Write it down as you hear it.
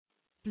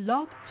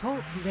Blog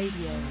Talk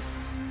Radio.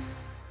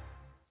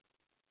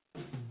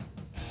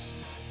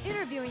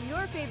 Interviewing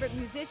your favorite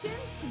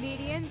musicians,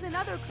 comedians, and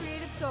other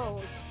creative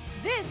souls.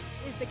 This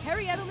is the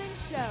Kerri Edelman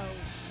Show.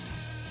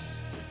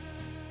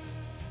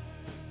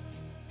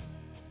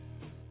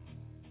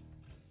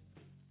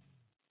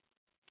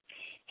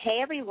 Hey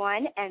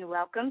everyone, and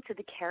welcome to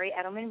the Kerri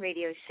Edelman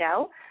Radio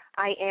Show.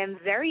 I am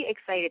very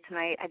excited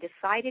tonight. I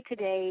decided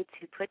today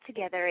to put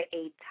together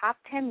a top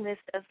 10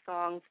 list of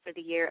songs for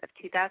the year of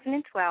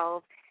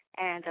 2012,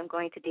 and I'm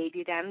going to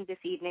debut them this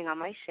evening on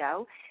my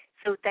show.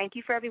 So thank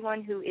you for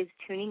everyone who is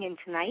tuning in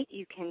tonight.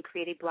 You can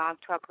create a Blog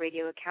Talk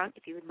Radio account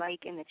if you would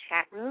like in the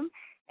chat room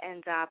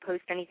and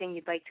post anything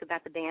you'd like to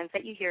about the bands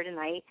that you hear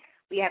tonight.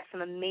 We have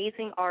some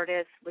amazing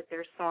artists with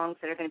their songs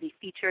that are going to be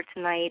featured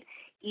tonight.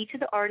 Each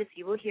of the artists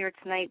you will hear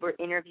tonight were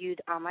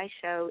interviewed on my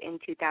show in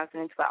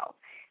 2012.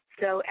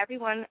 So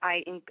everyone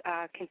I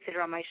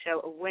consider on my show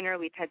a winner.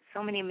 We've had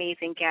so many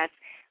amazing guests,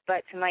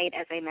 but tonight,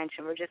 as I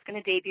mentioned, we're just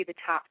going to debut the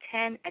top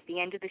 10. At the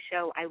end of the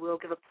show, I will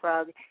give a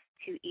plug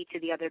to each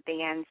of the other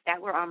bands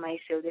that were on my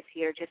show this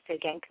year, just to,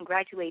 again,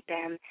 congratulate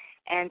them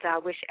and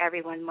wish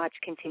everyone much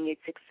continued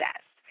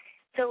success.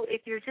 So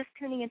if you're just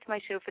tuning into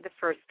my show for the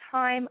first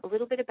time, a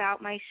little bit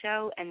about my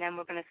show, and then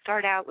we're going to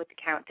start out with the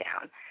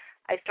countdown.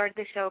 I started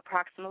the show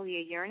approximately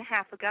a year and a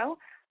half ago.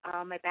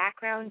 My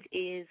background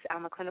is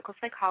I'm a clinical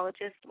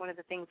psychologist. One of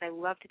the things I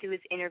love to do is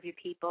interview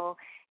people,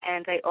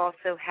 and I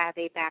also have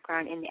a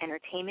background in the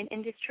entertainment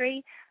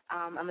industry.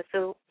 I'm a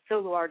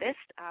solo artist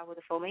with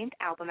a full-length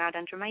album out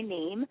under my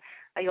name.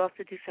 I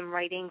also do some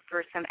writing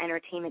for some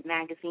entertainment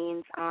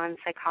magazines on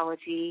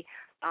psychology,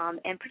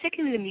 and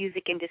particularly the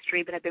music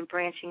industry, but I've been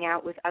branching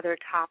out with other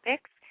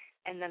topics,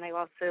 and then I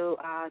also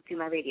do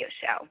my radio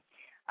show.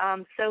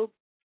 So,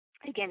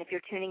 again, if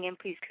you're tuning in,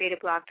 please create a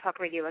Blog Talk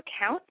Radio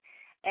account,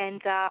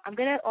 and I'm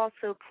going to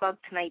also plug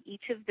tonight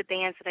each of the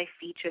bands that I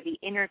feature, the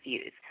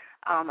interviews.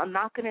 I'm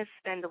not going to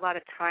spend a lot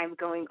of time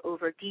going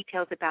over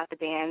details about the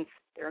bands.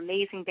 They're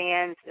amazing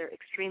bands. They're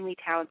extremely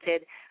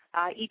talented.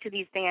 Each of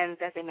these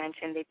bands, as I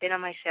mentioned, they've been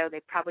on my show.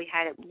 They've probably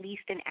had at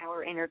least an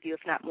hour interview,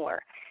 if not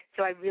more.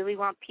 So I really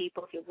want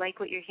people, if you like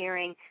what you're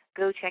hearing,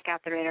 go check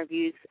out their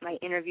interviews. My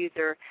interviews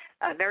are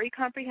very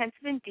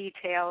comprehensive and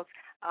detailed,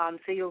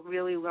 so you'll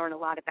really learn a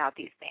lot about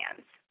these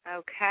bands.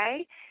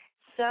 Okay?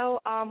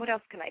 So what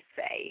else can I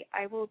say?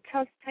 I will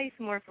tell you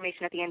some more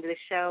information at the end of the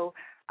show.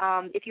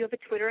 If you have a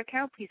Twitter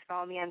account, please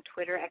follow me on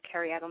Twitter at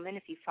Kerri Edelman.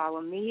 If you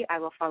follow me, I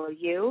will follow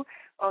you.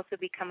 Also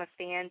become a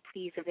fan,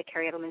 please, of the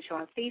Kerri Edelman Show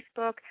on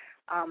Facebook.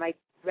 I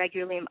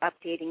regularly am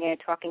updating it,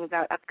 talking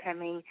about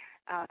upcoming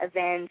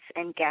events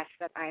and guests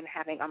that I'm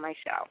having on my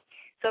show.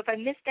 So if I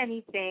missed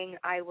anything,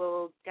 I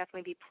will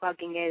definitely be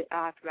plugging it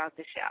throughout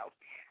the show.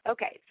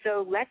 Okay,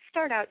 so let's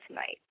start out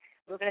tonight.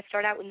 We're going to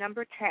start out with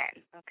number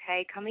 10,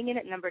 okay? Coming in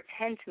at number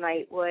 10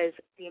 tonight was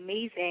the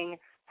amazing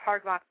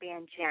hard rock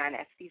band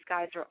Janice. These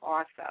guys are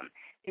awesome.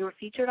 They were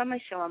featured on my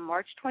show on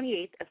March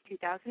 28th of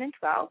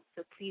 2012,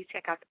 so please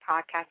check out the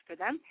podcast for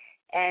them.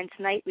 And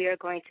tonight we are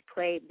going to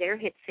play their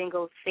hit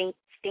single,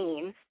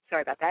 Stains,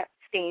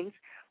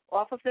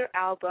 off of their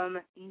album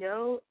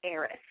No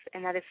Heiress,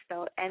 and that is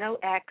spelled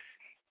Noxaeris.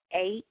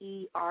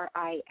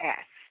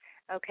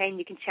 Okay, and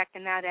you can check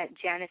them out at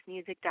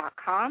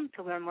janicemusic.com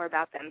to learn more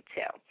about them,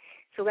 too.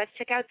 So let's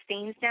check out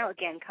Stains now.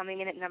 Again,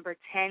 coming in at number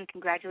 10,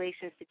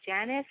 congratulations to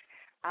Janice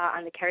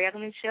on the Kerri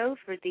Edelman Show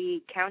for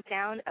the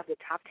countdown of the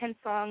top 10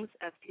 songs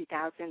of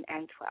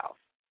 2012.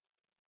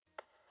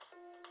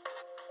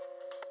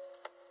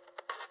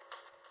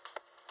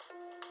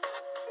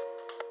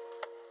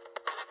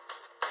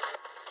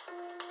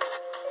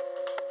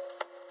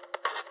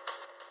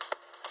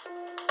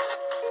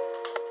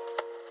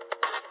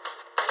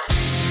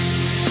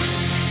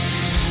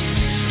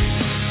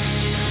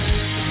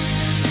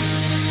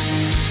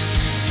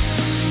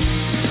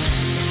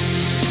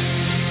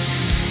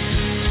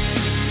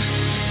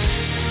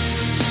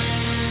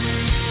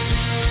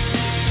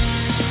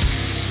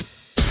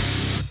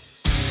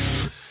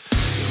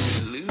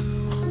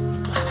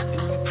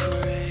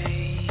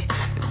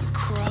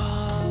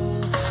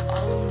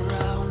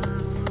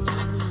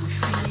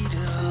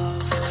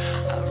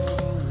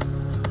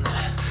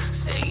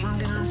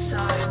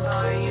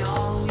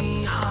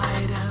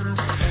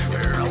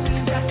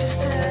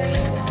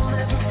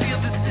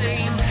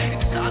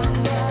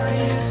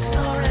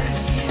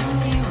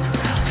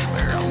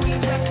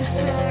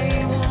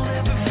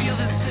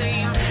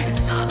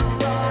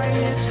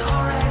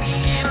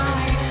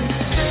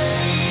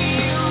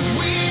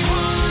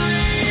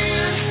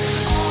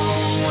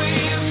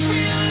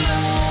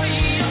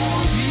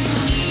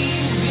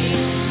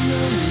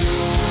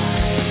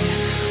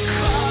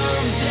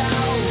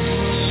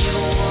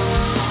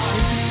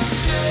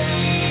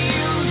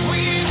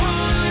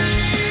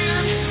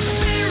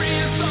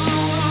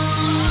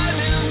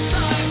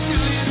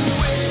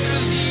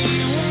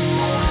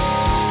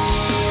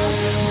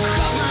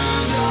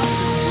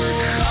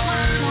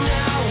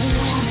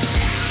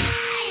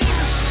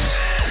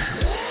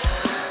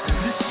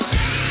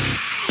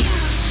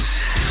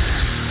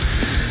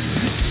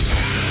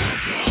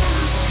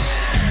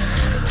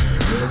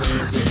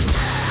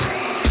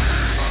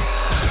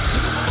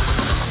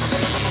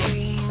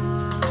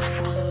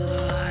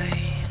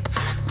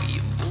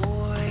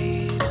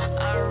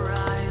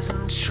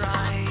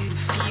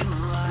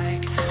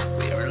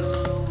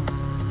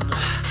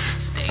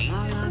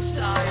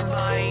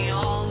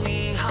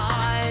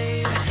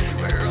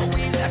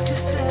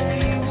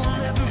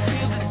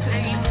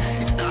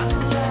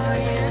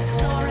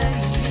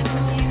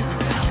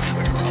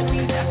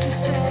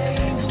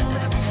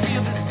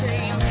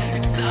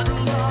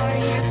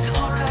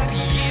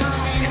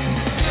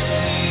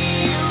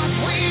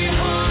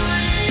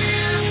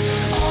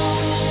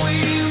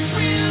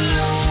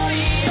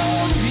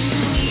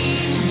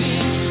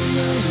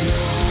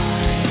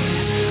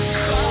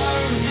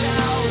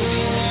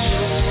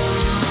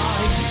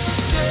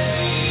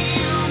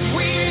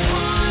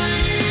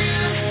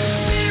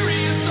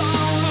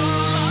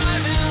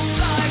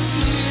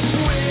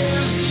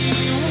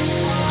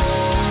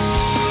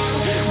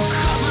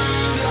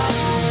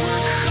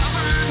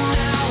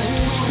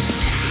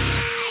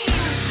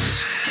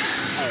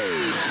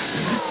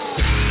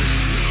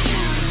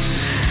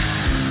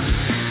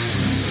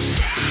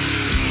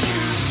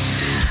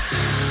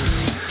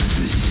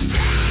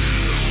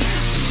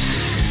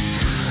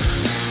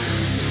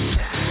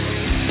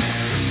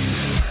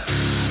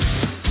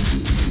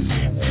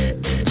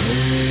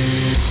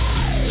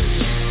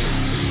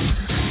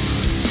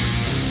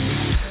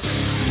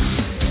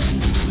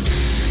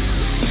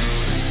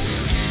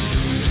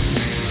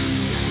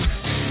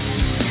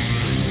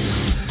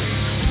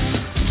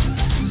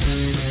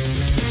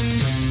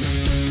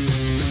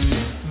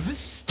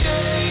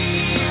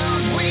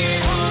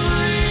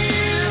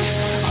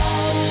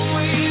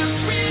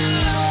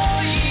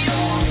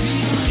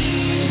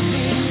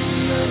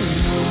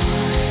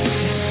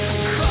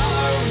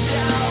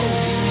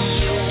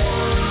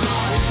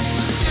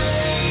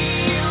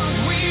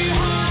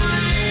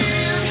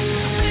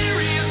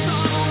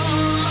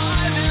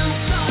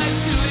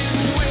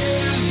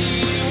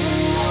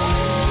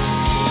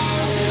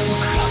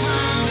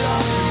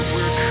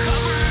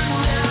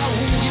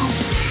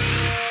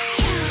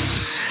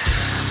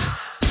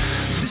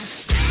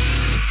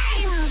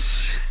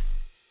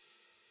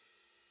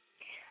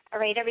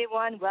 right,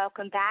 everyone,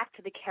 welcome back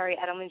to the Kerri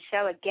Edelman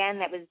Show. Again,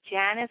 that was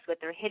Janice with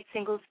their hit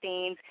single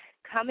Stains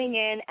coming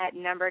in at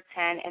number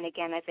 10. And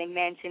again, as I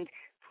mentioned,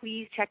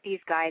 please check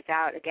these guys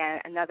out. Again,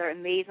 another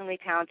amazingly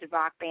talented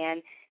rock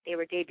band. They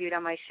were debuted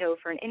on my show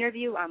for an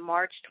interview on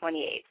March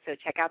 28th, so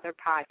check out their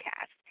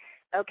podcast.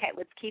 Okay,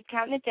 let's keep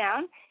counting it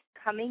down.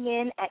 Coming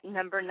in at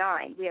number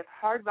 9, we have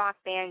hard rock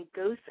band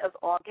Ghosts of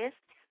August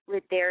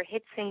with their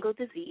hit single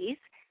Disease.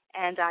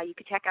 And you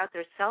can check out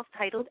their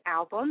self-titled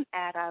album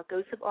at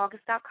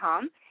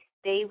ghostsofaugust.com.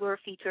 They were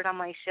featured on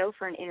my show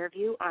for an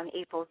interview on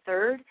April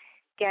 3rd.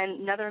 Again,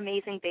 another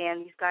amazing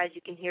band. These guys, you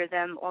can hear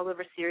them all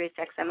over Sirius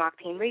XM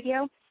Octane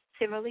Radio.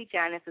 Similarly,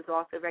 Janice is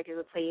also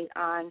regularly played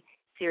on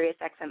Sirius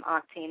XM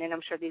Octane, and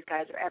I'm sure these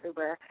guys are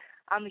everywhere.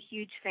 I'm a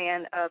huge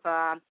fan of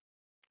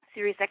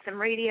Sirius XM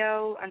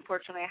Radio.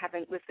 Unfortunately, I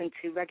haven't listened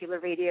to regular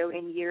radio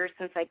in years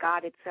since I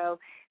got it, so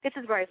this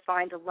is where I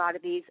find a lot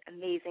of these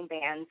amazing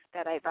bands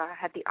that I've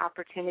had the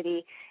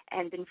opportunity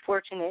and been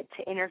fortunate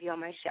to interview on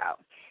my show.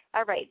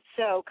 All right,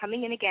 so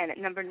coming in again at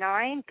number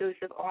 9,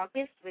 Ghosts of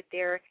August with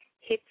their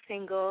hit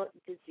single,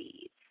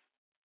 Disease.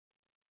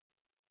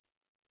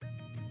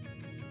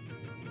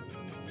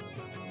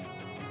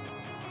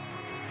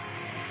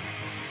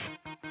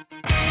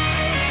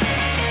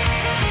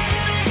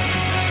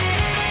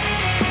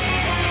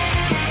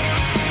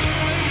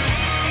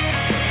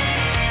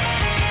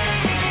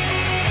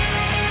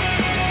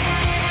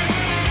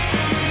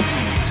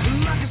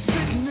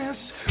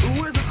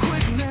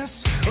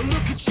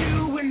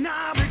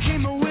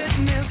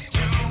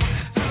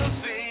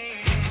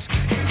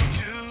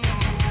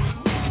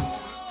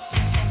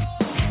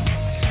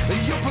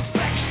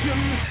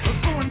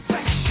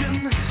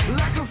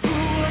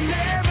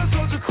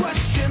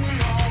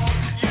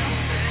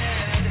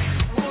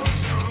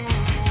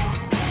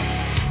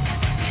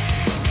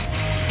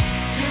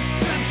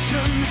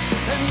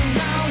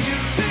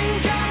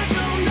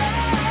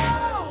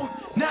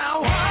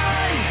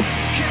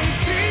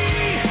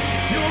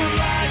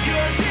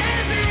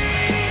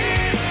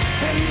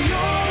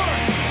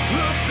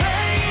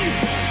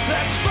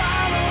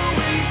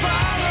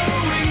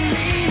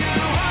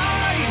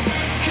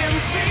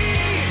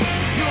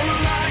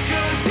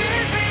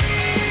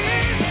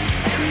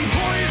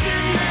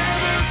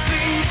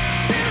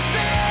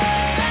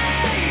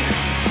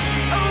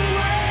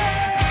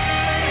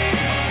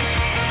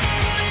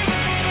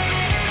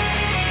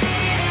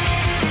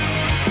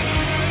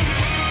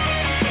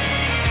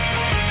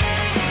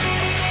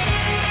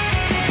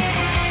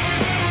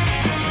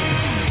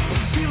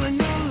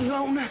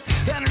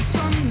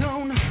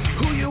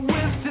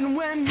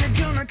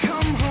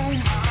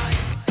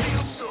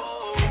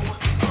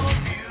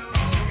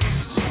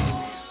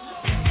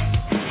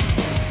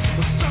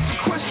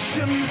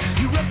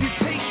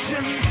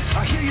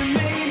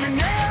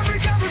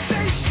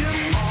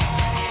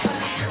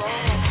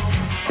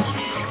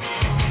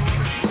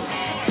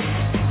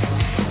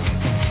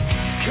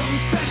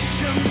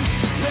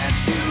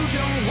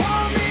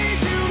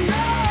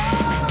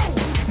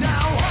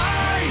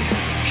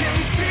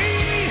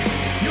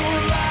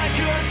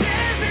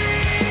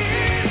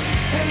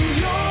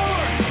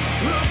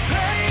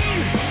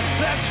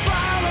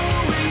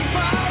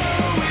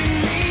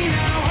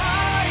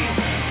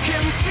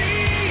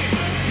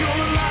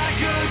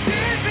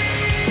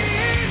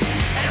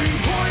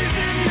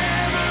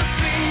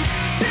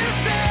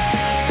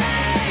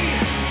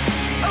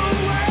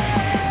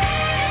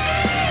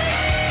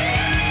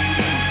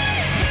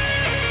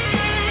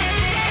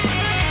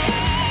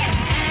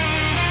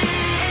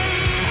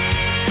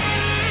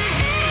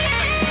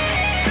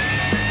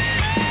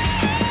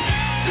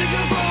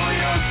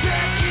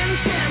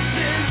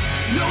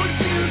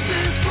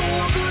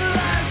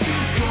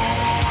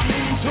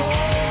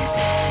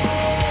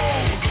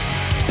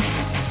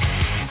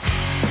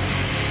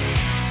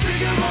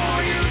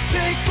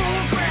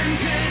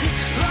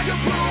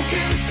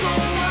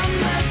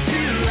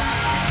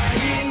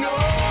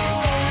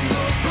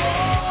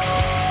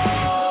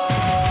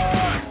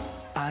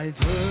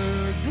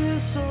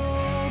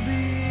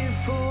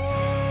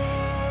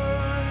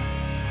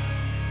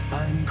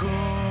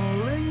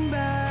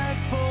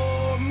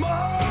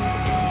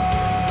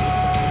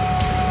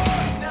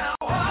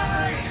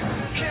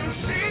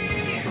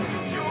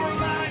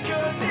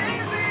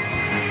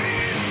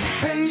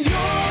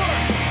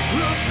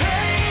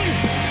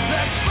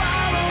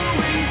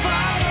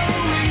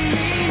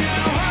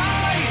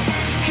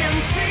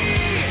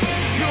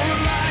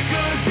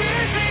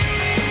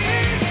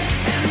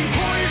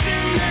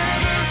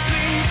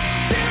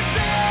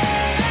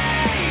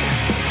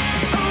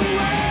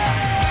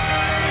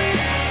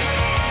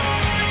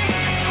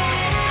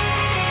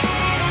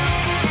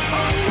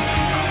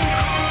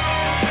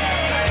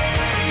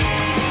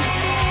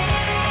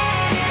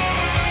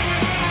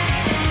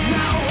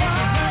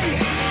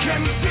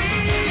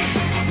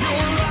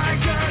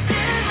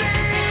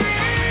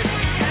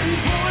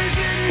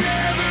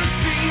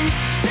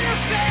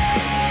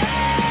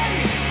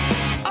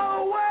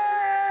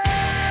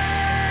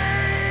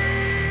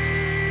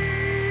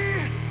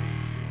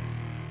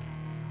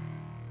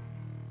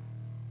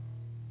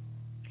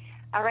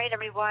 right,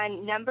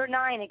 everyone. Number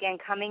 9, again,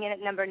 coming in at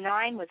number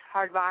 9 was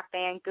hard rock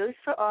band Ghost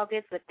for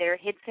August with their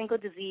hit single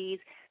Disease.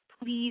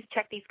 Please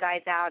check these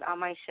guys out on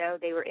my show.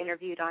 They were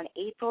interviewed on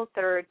April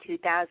 3rd,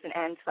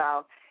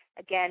 2012.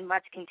 Again,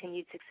 much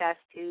continued success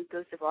to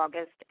Ghost of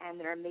August and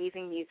their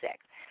amazing music.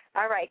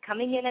 All right,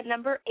 coming in at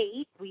number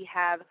 8, we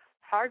have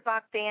hard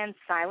rock band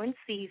Silent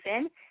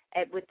Season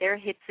with their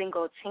hit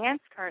single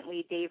Chance.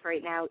 Currently, Dave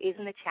right now is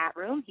in the chat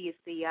room. He is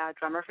the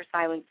drummer for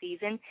Silent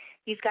Season.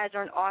 These guys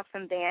are an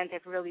awesome band.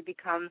 I've really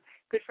become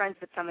good friends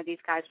with some of these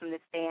guys from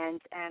this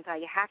band, and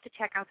you have to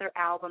check out their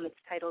album. It's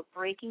titled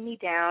Breaking Me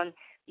Down.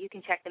 You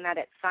can check them out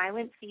at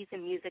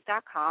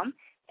silentseasonmusic.com,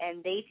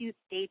 and they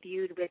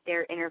debuted with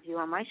their interview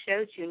on my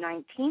show June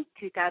 19th,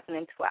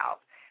 2012.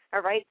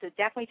 All right, so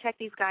definitely check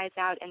these guys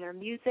out and their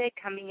music.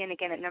 Coming in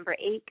again at number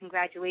 8,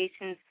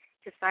 congratulations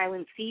to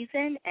Silent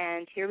Season,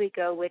 and here we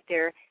go with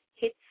their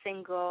hit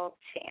single,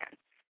 Chance.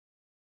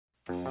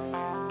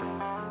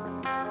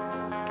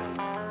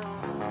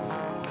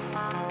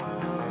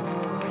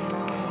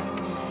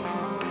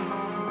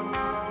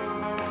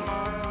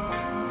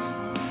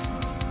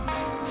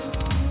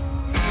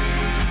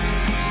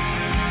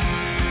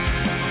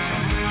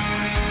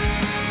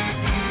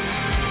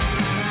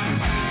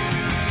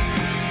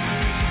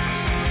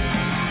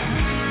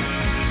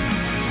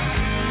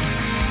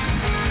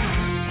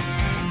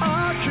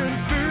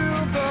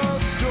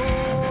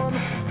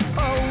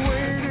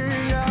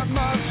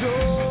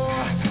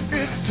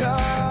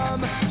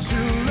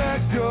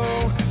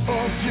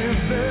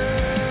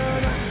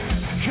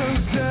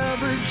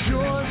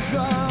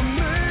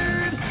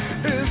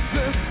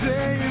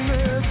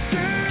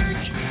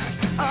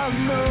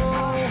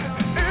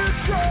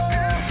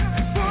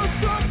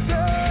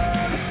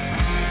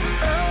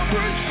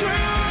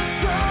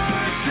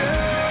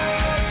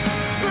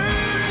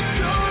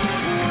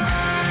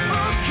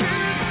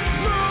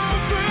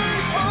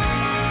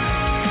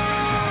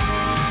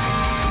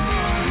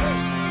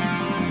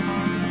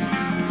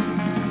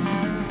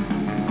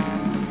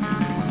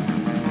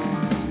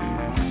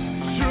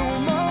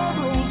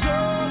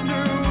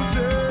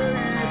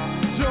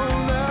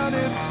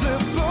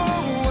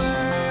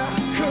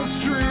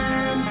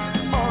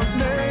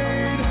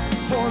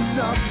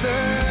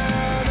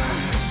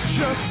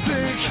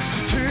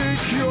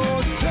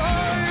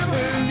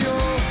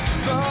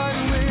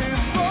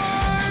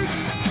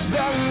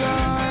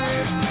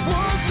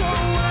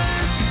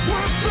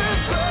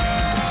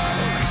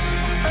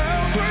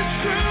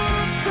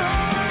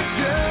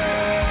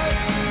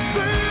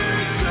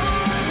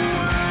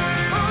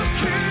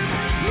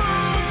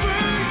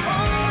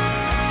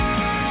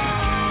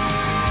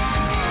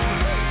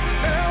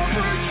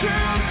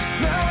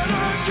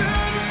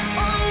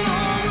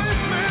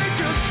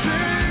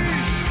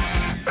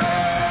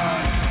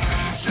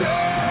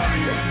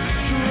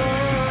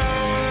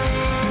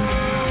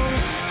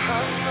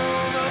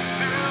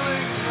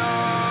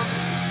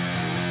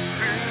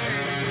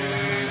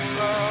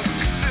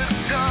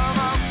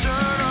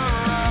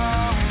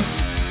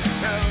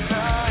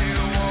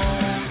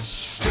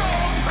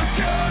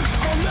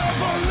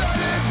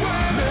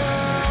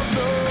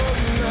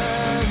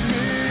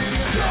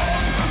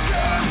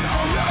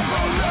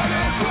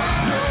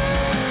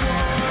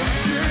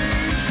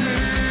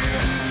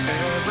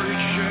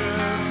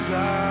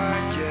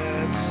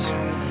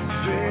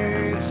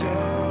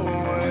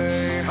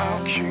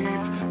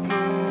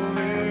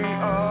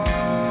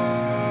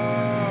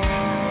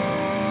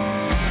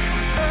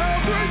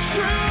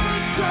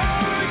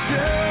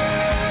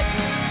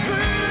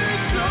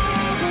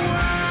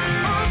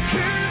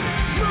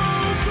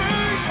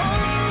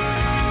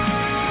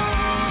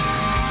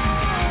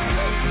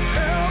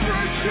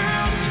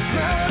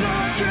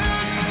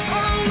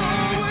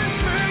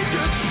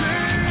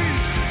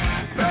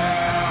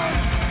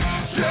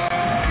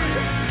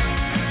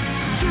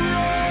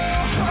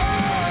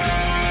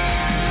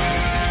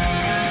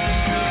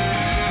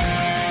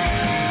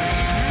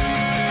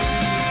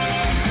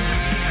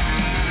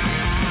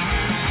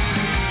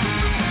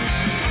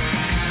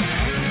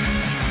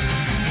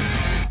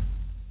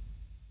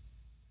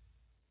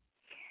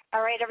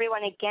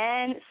 Everyone,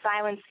 again,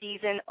 Silent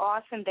Season,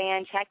 awesome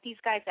band. Check these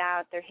guys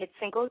out. Their hit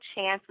single,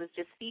 Chance, was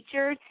just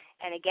featured.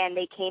 And again,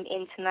 they came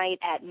in tonight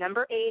at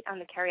number 8 on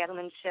the Kerri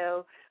Edelman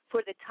Show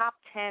for the top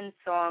 10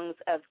 songs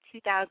of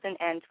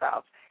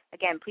 2012.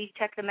 Again, please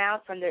check them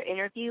out from their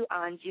interview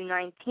on June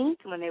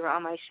 19th when they were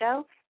on my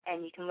show,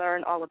 and you can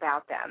learn all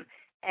about them.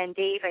 And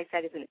Dave, I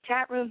said, is in the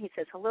chat room. He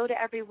says hello to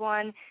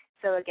everyone.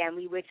 So, again,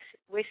 we wish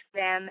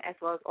them, as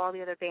well as all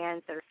the other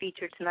bands that are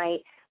featured tonight,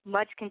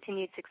 much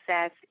continued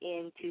success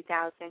in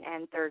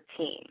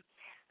 2013.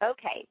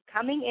 Okay,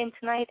 coming in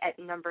tonight at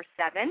number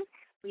 7,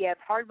 we have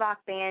hard rock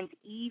band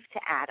Eve to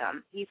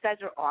Adam. These guys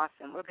are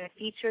awesome. We're going to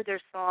feature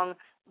their song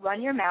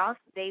Run Your Mouth.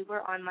 They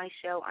were on my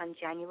show on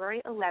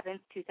January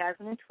 11th,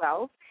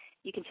 2012.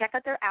 You can check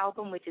out their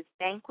album, which is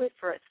Banquet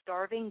for a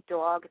Starving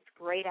Dog. It's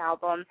a great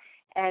album.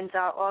 And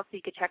also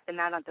you can check them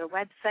out on their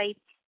website,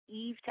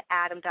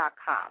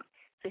 evetoadam.com.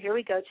 So here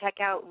we go. Check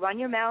out Run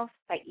Your Mouth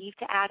by Eve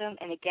to Adam.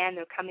 And again,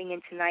 they're coming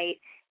in tonight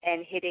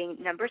and hitting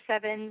number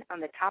 7 on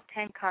the top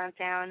 10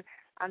 countdown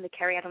on the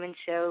Kerri Edelman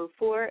Show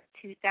for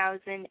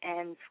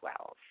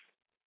 2012.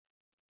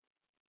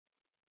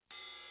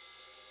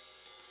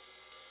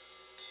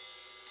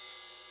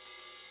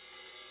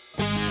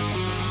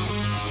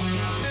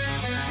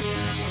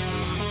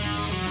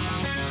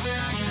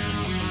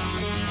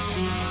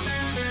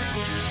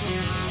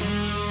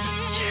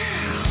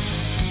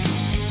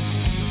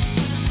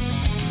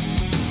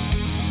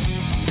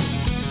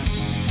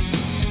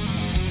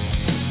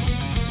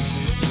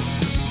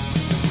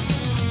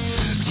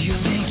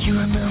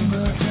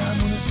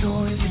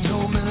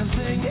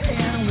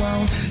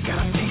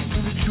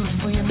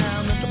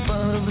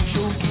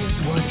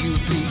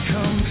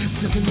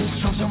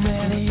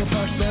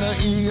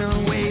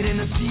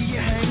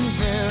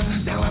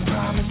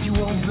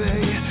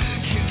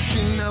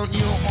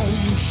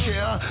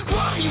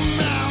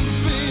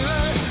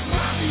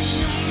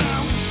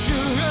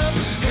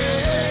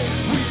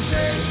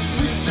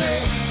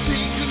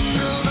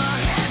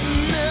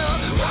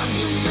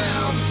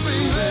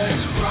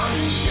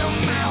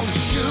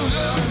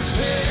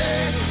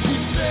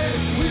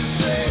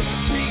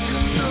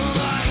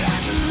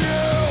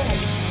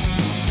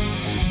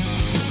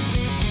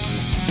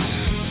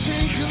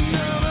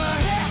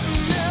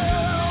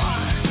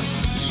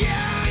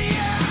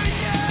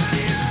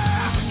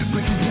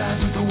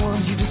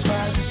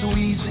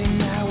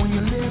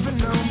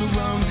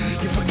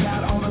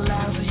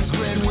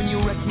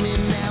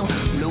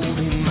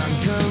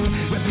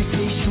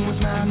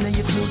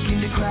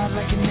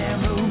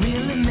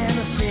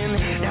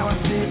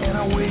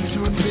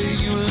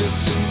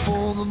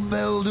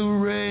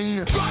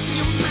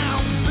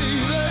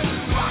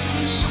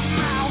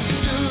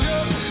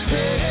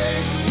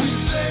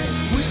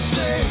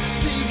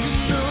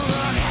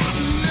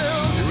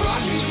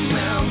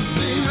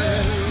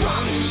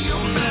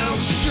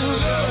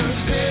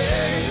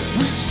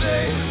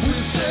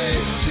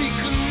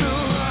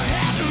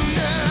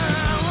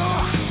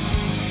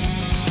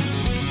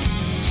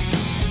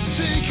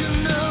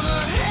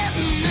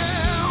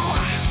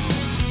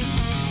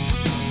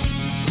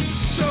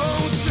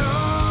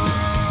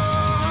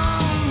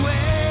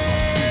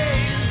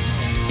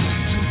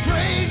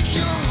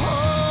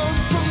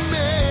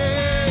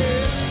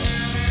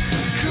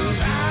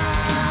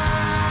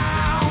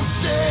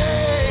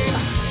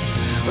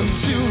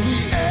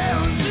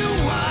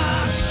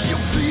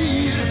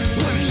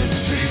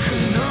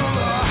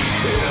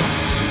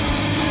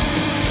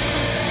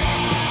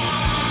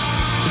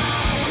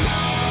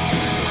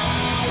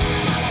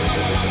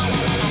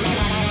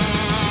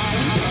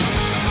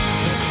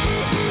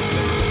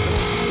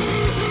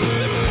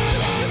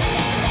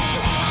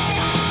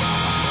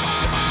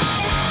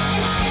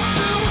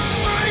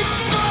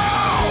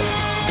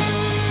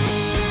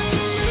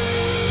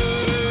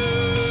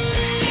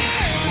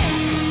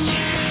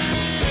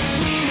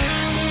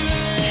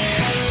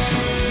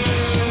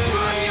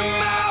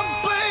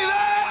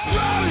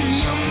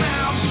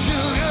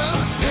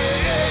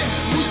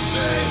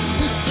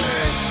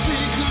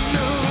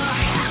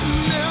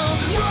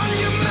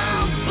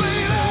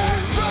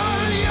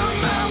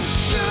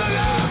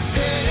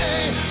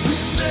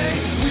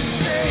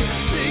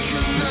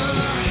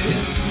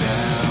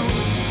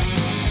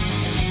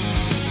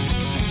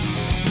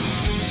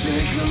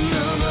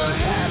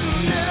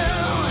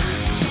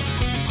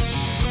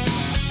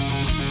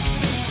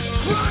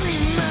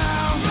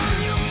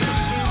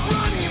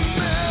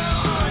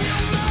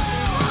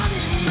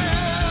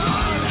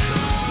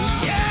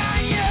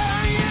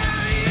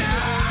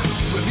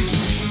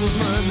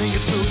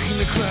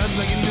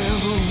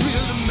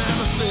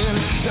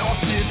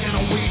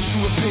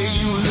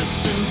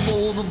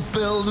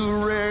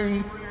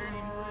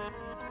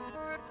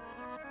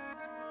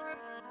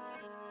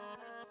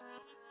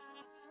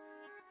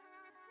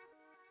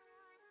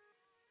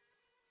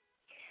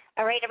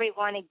 All right,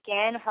 everyone.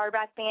 Again, hard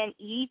rock band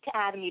Eve to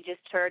Adam you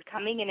just heard,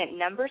 coming in at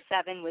number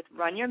 7 with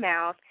Run Your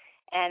Mouth.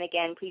 And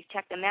again, please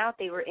check them out.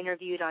 They were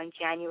interviewed on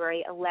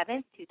January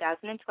 11th,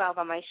 2012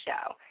 on my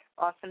show.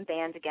 Awesome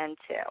band again,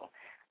 too.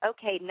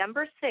 Okay,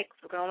 number 6,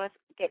 we're going to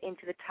get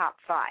into the top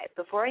 5.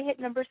 Before I hit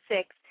number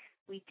 6,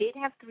 we did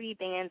have 3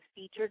 bands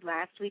featured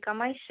last week on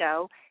my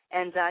show.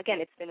 And again,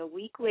 it's been a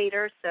week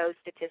later, so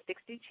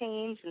statistics do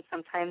change, and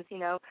sometimes,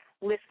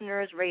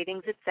 listeners,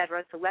 ratings,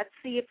 etc. So let's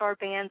see if our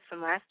bands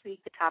from last week,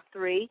 the top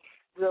 3,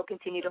 will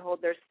continue to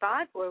hold their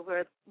spot or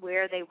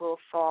where they will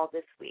fall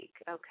this week,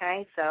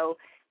 okay? So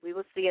we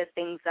will see as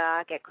things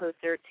get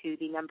closer to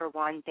the number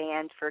 1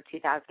 band for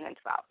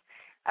 2012.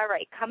 All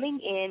right, coming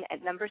in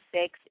at number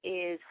 6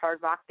 is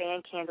hard rock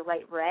band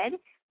Candlelight Red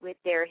with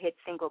their hit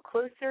single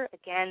Closer.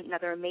 Again,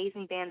 another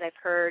amazing band I've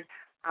heard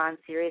on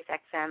Sirius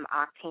XM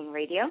Octane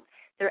Radio.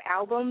 Their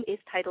album is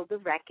titled The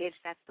Wreckage.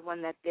 That's the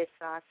one that this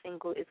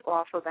single is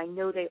off of. I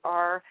know they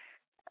are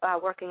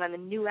working on a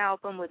new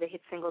album with a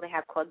hit single they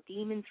have called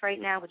Demons right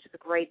now, which is a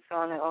great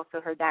song. I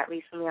also heard that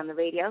recently on the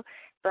radio.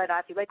 But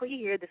if you like what you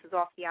hear, this is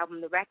off the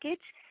album The Wreckage.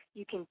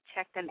 You can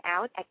check them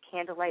out at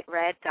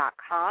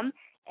candlelightred.com.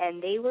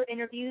 and they were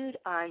interviewed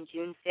on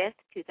June 5th,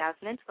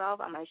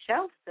 2012 on my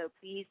show, so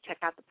please check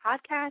out the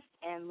podcast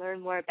and learn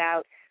more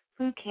about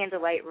who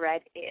Candlelight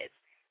Red is.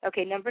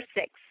 Okay, number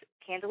 6,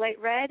 Candlelight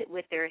Red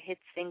with their hit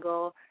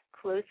single,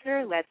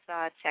 Closer. Let's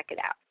check it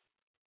out.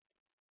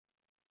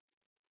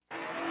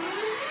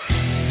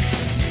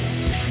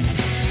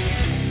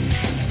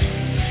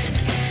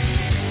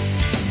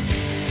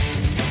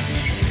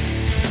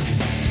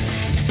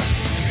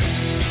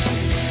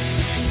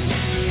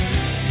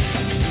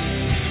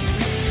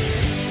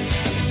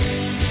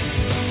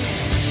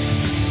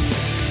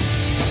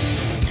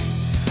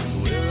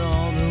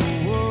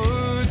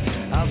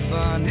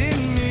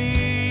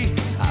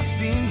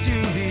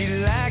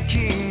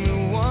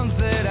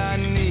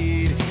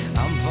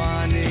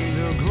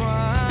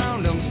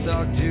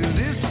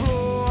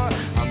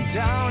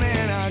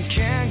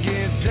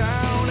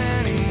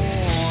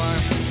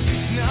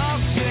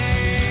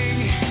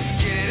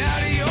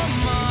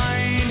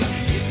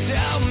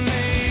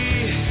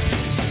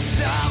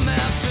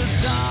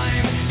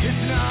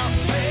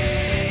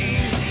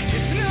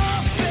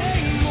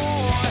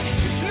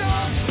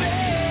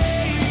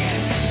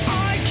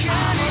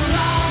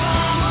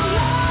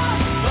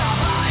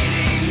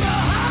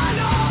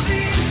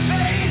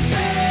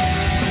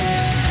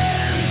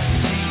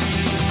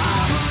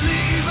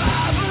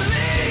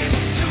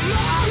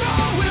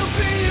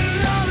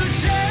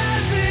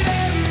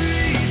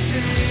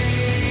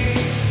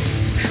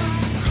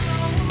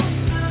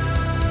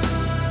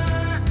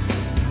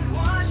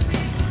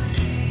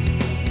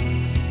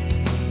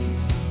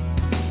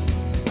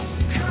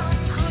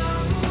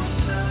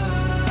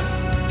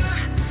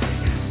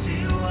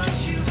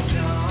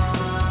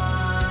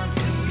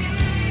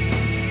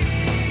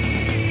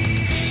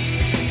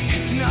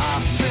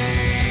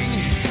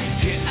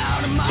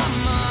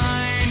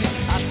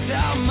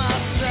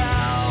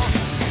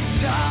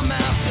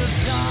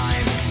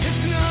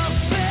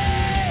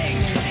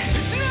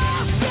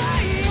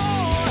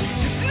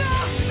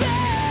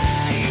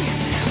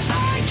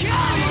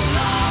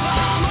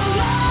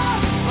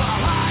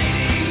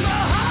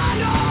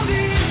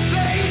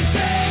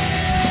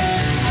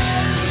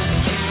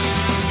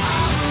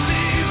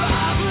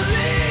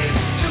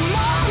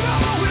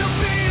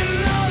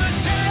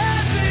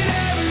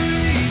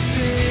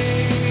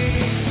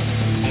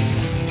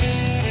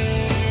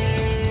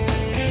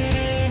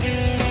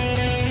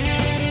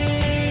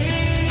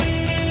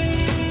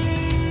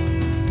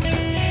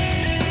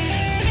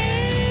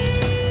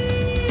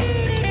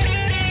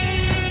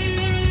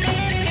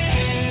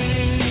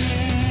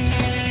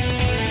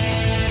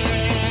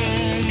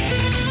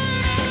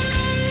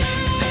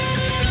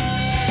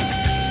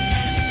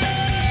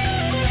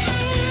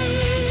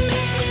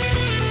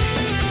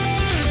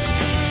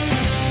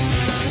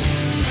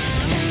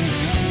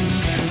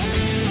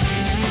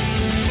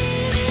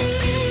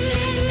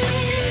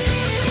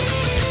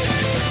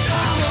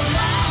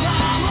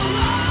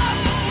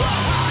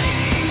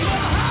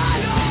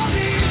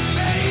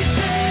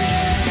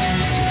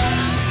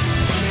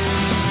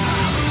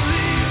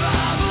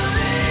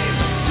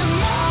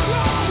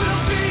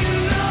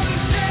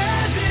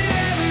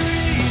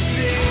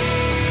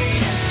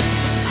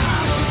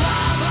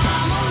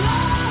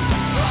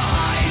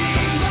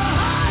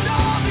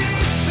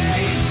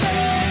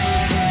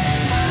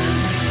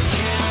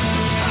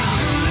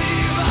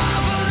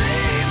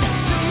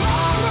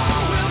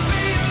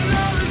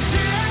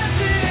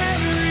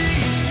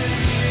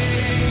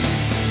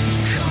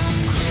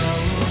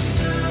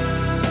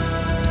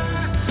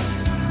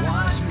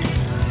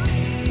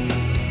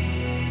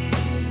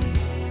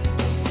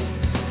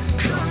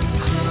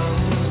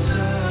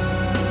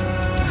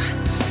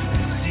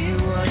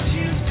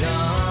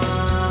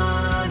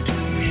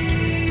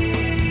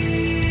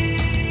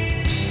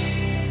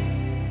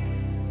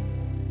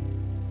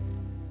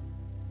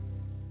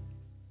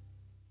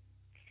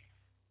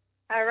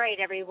 All right,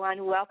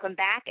 everyone, welcome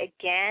back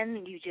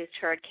again. You just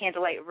heard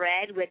Candlelight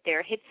Red with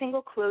their hit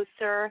single,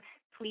 Closer.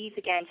 Please,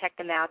 again, check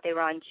them out. They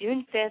were on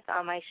June 5th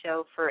on my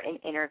show for an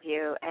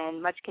interview,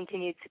 and much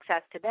continued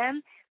success to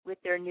them with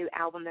their new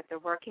album that they're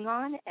working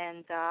on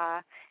and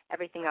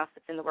everything else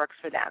that's in the works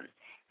for them.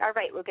 All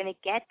right, we're going to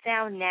get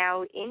down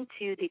now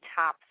into the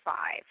top 5,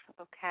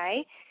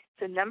 okay?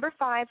 So number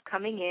 5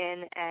 coming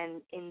in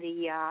and in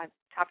the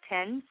top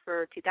 10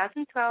 for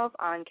 2012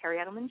 on Kerri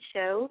Edelman's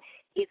show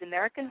is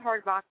American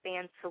hard rock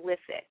band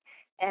Solicit.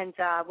 And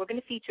we're going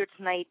to feature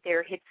tonight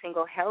their hit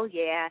single, Hell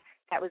Yeah,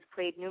 that was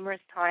played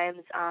numerous times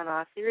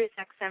on Sirius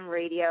XM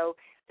radio.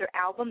 Their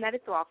album that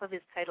it's off of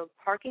is titled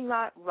Parking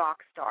Lot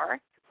Rockstar.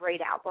 It's a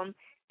great album,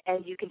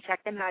 and you can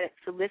check them out at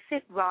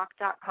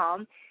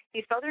solicitrock.com.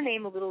 You spell their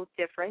name a little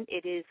different.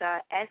 It is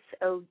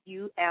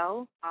Soulicit,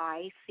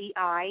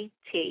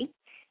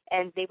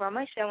 and they were on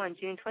my show on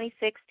June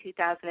 26,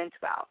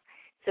 2012.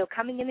 So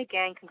coming in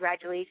again,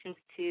 congratulations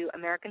to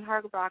American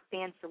hard rock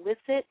band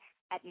Solicit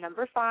at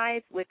number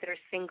 5 with their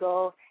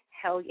single,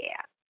 Hell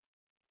Yeah.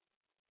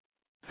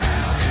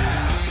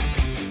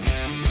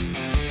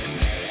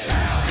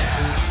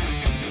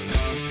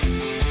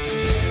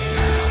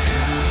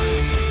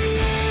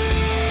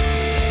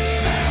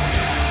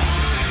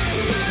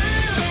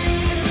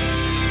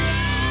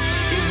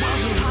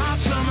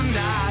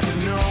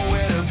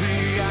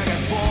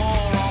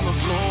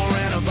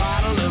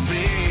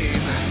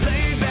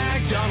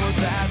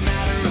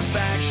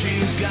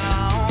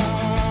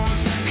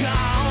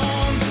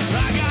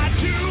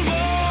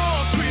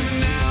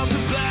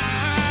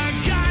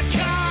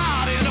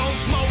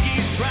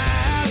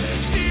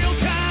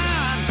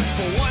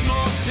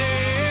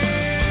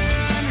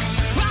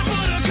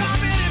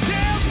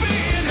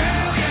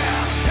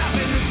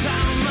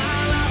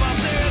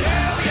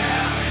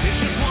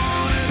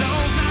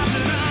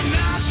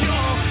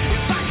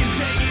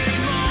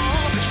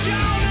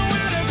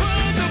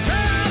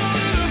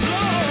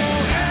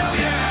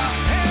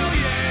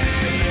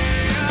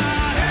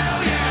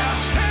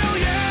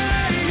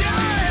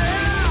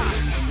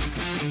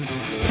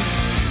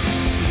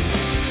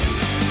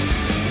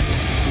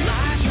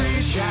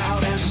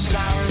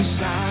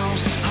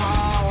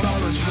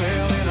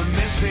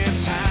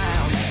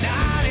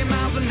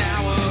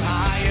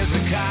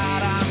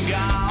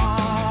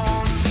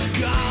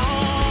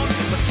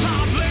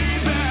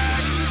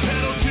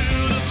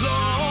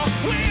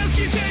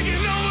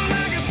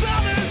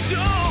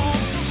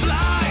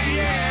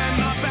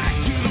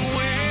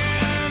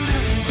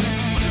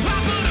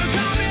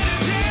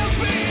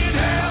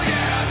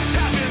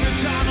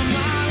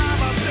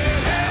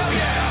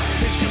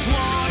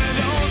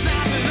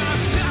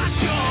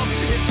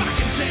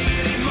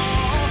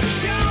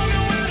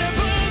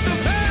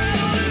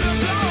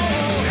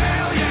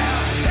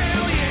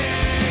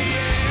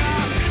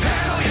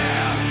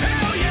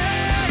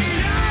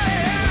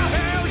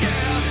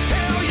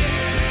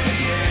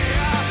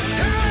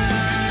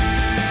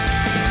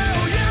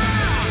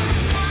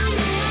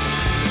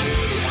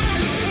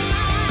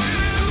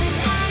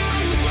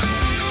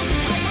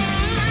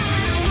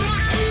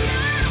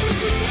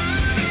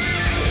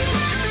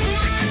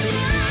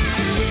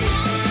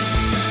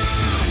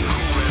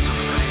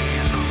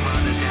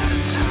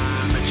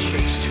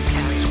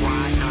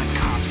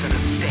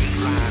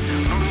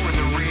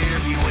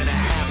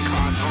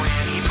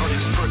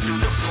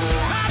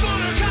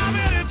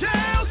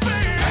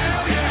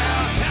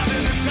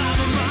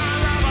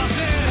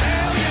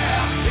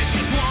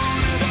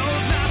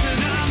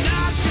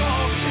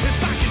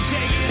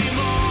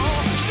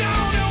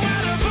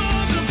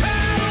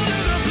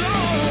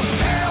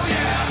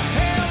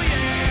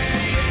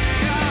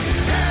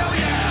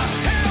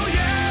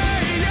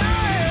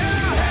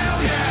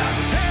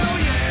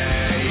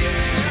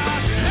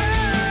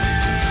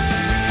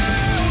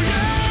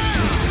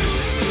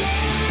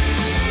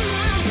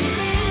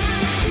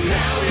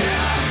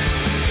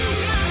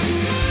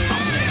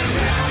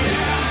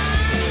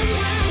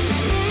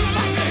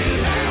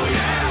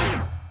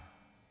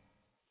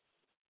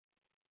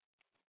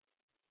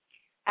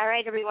 All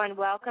right, everyone,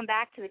 welcome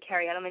back to the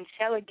Kerri Edelman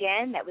Show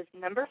again. That was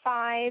number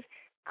 5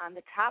 on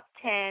the top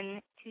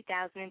 10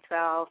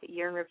 2012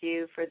 year in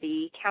review for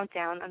the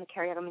countdown on the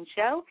Kerri Edelman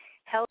Show.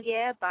 Hell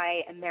Yeah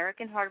by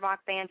American hard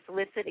rock band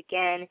Solicit.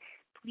 Again,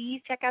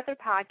 please check out their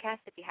podcast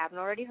if you haven't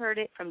already heard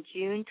it from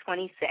June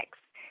 26th.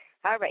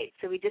 All right,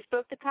 so we just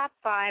broke the top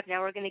 5.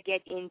 Now we're going to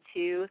get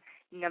into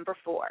number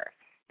 4.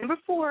 Number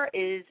 4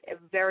 is a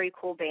very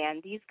cool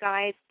band. These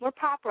guys were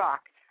pop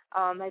rock.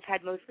 I've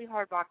had mostly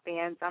hard rock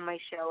bands on my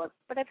show,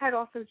 but I've had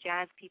also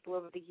jazz people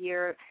over the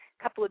year,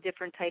 a couple of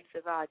different types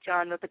of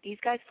genre, but these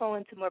guys fall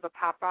into more of a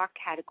pop rock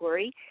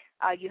category.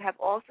 You have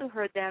also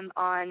heard them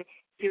on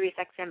Sirius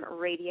XM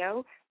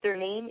radio. Their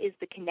name is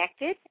The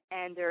Connected,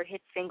 and their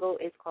hit single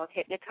is called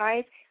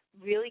Hypnotize.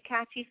 Really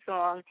catchy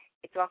song.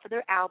 It's off of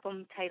their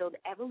album titled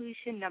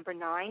Evolution Number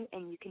 9,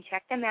 and you can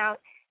check them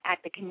out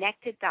at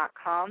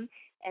theconnected.com,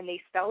 and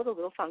they spell it a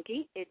little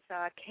funky. It's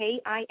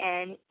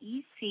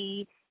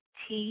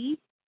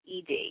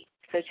Kinected.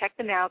 So check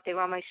them out. They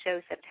were on my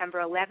show September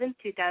 11th,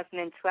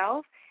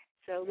 2012.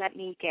 So let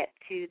me get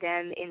to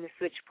them in the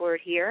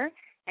switchboard here.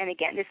 And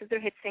again, this is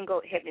their hit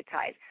single,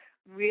 Hypnotize.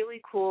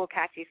 Really cool,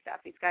 catchy stuff.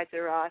 These guys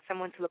are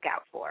someone to look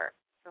out for.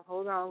 So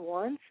hold on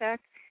one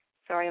sec.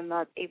 Sorry, I'm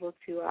not able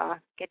to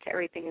get to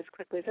everything as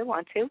quickly as I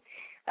want to.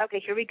 Okay,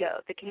 here we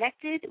go. The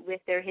Connected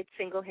with their hit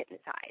single,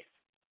 Hypnotize.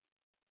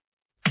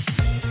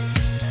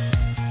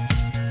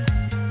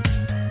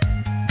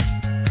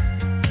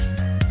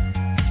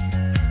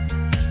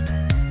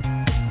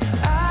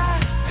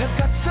 I've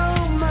got so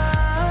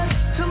much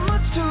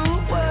to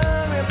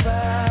worry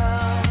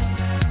about.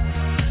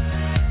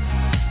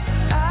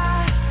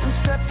 I'm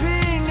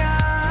stepping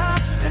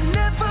up and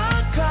never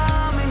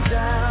coming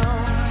down.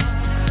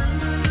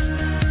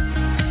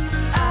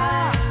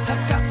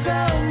 I've got so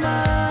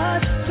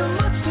much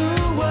to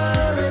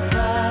worry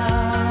about.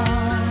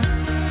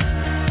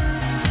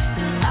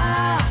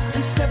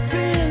 I'm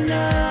stepping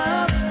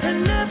up and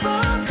never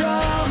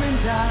coming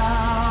down.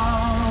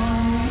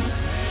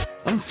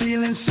 I'm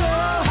feeling so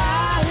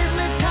high,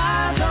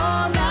 hypnotized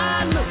all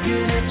night,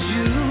 looking at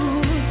you.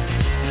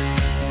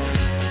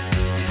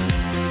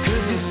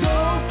 'Cause you're so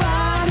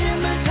fine,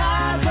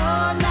 hypnotized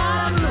all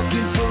night,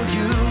 looking for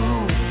you.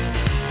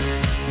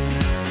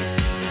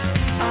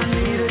 I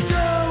need a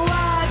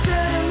doe-eyed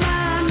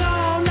Edelman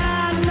all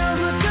night,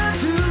 another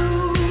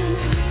tattoo.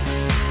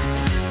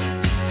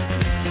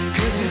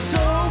 'Cause you're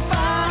so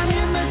fine,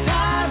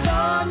 hypnotized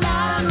all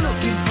night,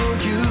 looking for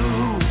you.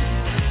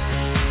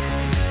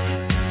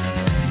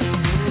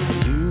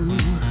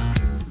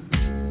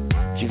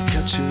 You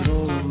captured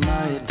all of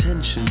my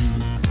attention,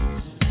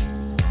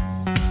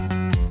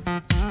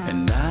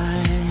 and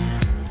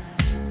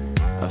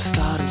I've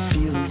started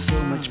feeling so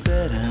much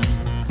better.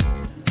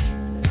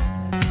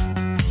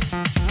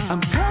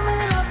 I'm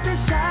coming up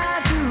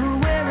beside you,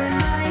 wearing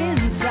my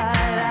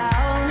inside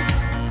out,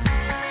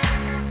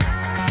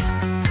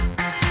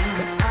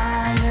 but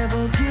I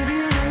never give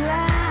you the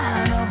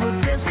line of a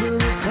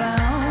desperate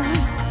clown.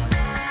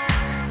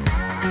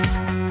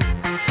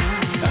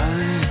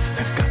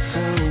 I've got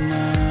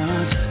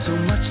so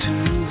much to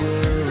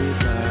worry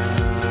about.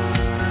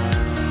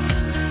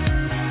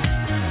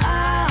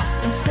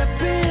 I'm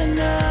stepping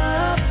up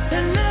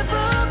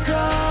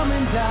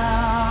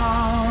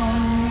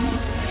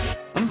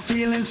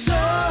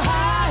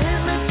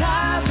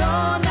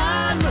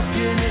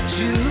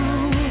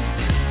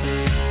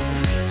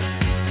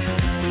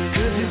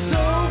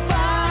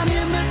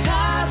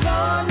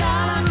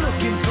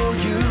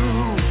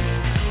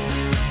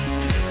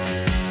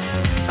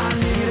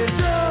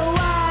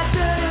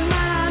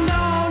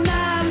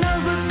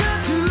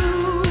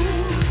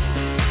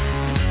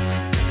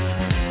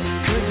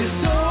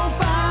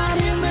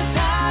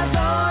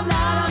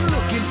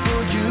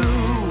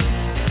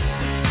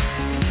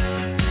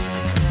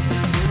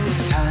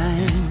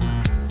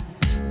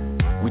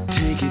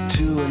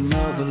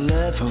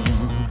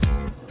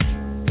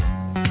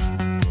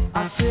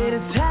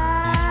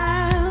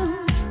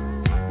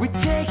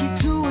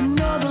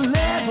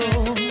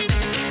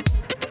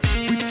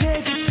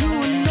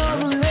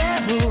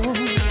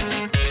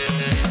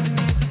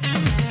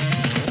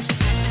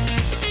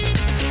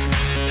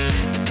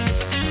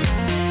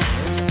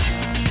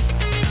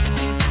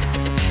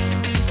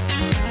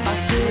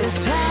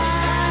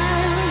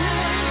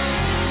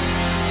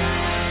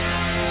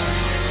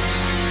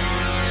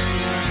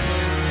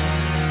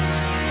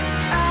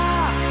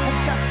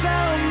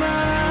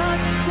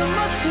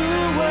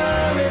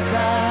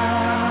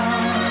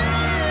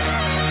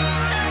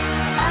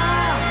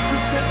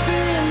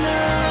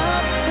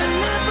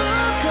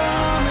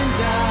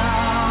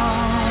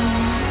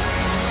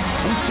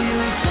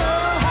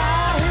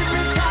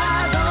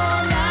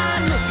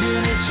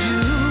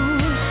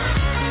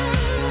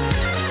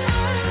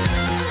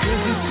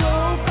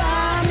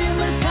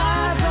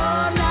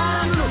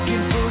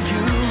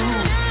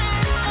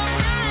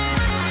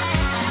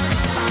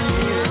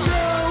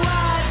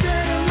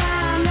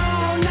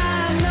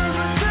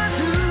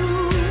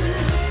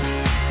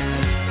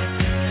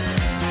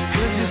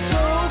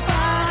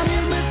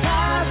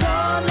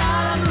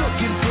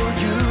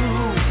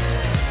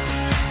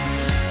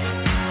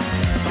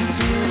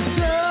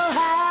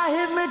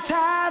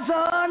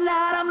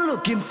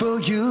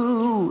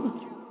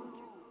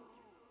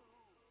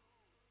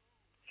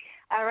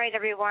All right,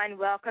 everyone,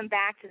 welcome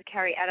back to the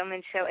Kerri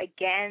Edelman Show.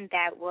 Again,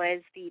 that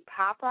was the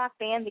pop rock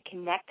band The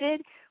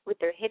Connected with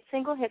their hit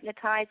single,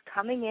 Hypnotize,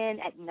 coming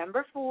in at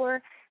number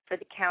 4 for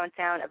the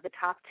countdown of the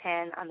top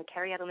 10 on the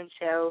Kerri Edelman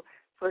Show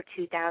for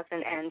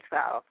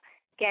 2012.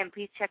 Again,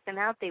 please check them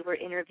out. They were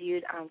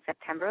interviewed on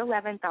September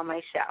 11th on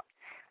my show.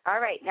 All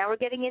right, now we're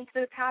getting into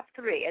the top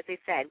 3. As I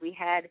said, we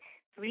had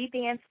 3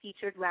 bands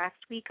featured last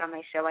week on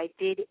my show. I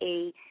did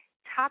a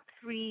top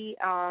 3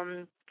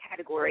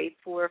 category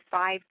for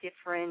 5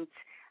 different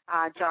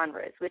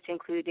genres, which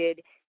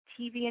included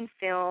TV and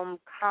film,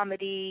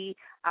 comedy,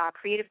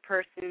 creative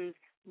persons,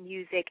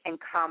 music, and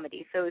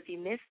comedy. So if you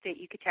missed it,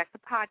 you could check the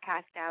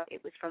podcast out.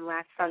 It was from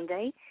last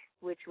Sunday,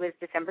 which was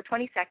December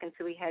 22nd.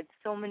 So we had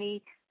so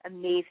many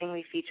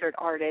amazingly featured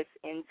artists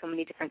in so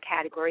many different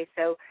categories.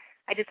 So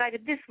I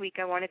decided this week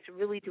I wanted to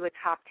really do a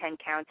top 10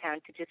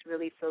 countdown to just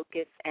really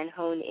focus and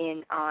hone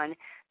in on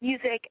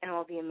music and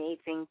all the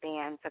amazing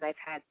bands that I've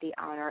had the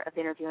honor of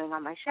interviewing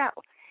on my show.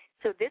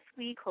 So this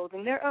week,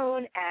 holding their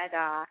own at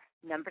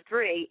number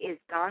 3 is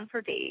Gone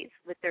for Days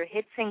with their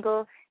hit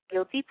single,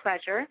 Guilty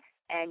Pleasure,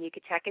 and you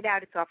can check it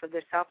out. It's off of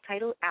their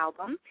self-titled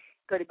album.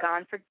 Go to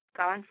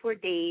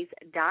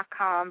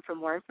gonefordays.com for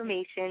more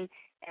information.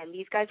 And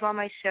these guys were on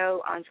my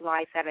show on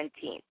July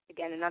 17th.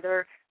 Again,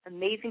 another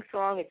amazing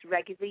song. It's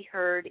regularly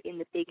heard in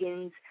the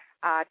Biggins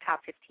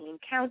Top 15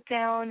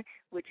 Countdown,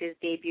 which is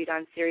debuted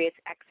on Sirius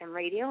XM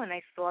Radio. And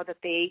I saw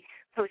that they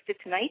posted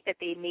tonight that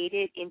they made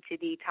it into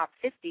the top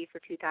 50 for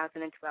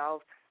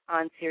 2012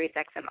 on Sirius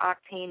XM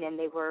Octane, and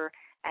they were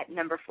at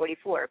number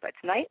 44. But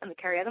tonight on the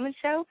Kerri Edelman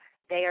Show,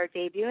 they are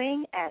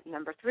debuting at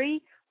number 3,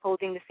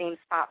 holding the same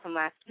spot from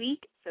last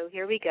week. So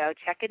here we go.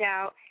 Check it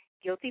out.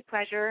 Guilty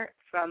Pleasure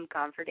from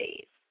Gone for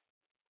Days.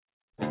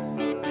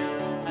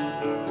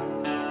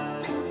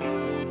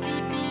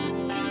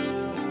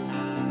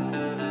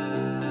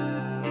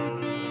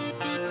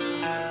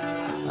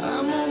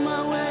 I'm on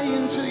my way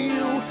into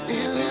you,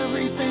 in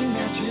everything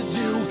that you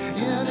do,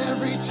 in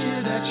every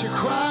tear that you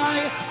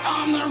cry.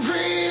 I'm the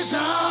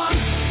reason.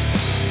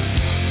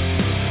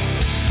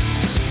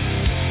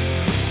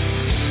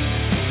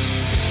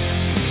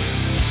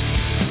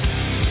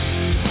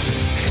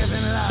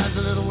 Heaven lies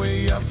a little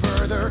way up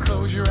further.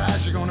 Close your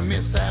eyes, you're gonna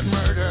miss that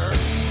murder.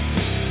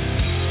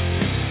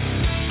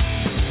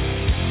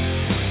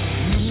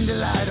 Need to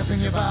light up in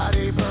your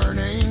body,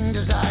 burning.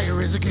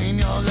 Desire is a game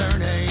you're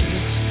learning.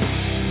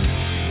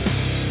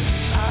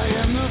 I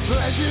am the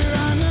pleasure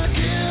and the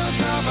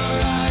guilt of a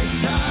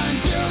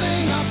lifetime,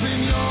 building up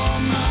in your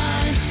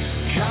mind.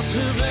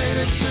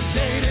 Captivated,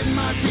 sedated,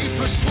 might be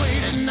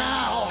persuaded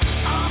now.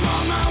 I'm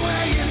on my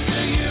way into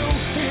you,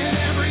 in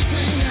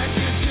everything that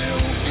you do,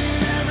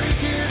 in every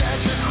tear that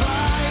you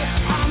cry.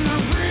 I'm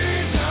the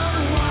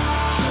reason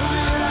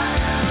why I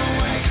am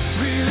awake,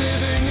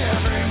 reliving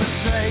every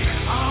mistake.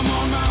 I'm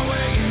on my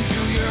way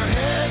into your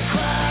head,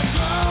 cracks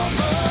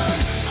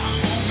open.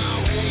 I'm on my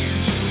way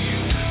into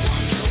you,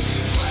 one guilty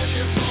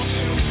pleasure for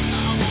 2.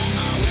 I'm on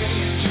my way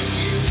into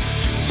you,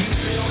 do you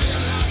feel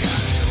it like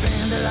I do?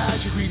 Vandalize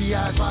your greedy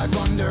eyes, wide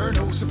wonder,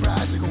 no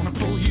surprise they're gonna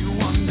pull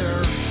you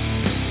under.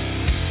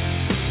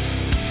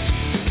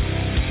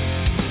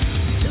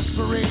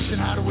 Desperation,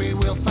 hideaway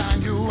will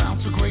find you,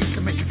 ounce of grace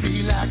to make you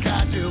feel like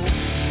I do.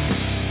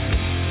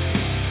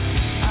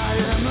 I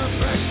am the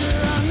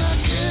pressure and the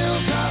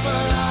guilt of a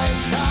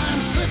lifetime,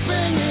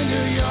 slipping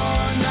into your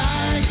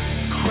night.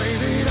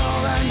 Crave it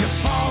all and you're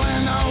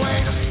falling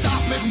away to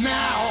stop it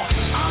now.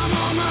 I'm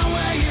on my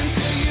way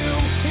into you,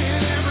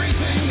 in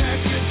everything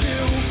that you do,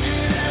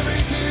 in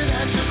every tear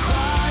that you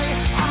cry.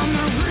 I'm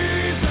the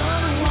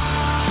reason why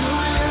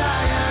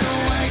I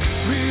am awake,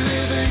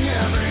 reliving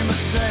every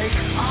mistake.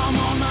 I'm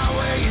on my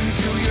way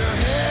into your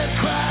head,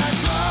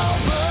 cracks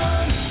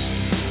open.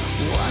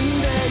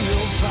 One day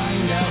you'll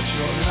find out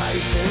your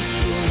life is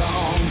too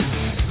long.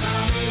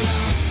 Not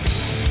enough,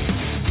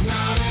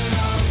 not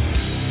enough.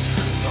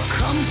 The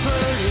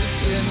comfort is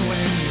in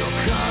when your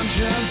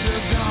conscience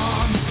is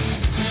gone.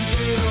 Think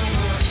it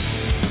over,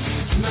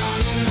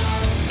 not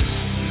enough.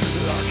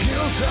 The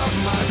guilt of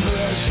my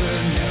pleasure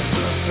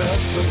never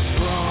felt so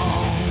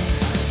strong.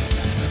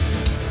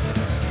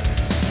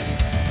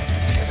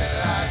 If it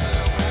lies a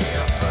way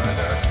up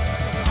further,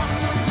 I'm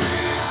the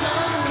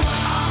reason why.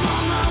 I'm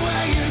on my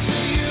way into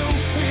you,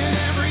 in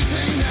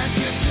everything that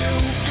you do,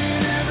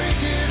 in every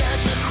tear that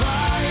you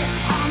cry.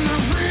 I'm the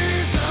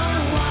reason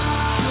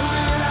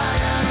why I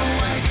am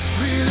awake,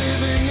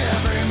 reliving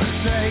every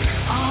mistake.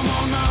 I'm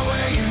on my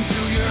way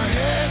into your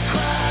head,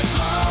 cracks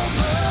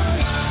open.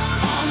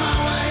 On my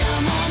way,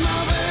 I'm on my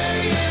way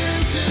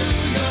into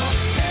your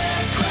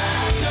head, cracks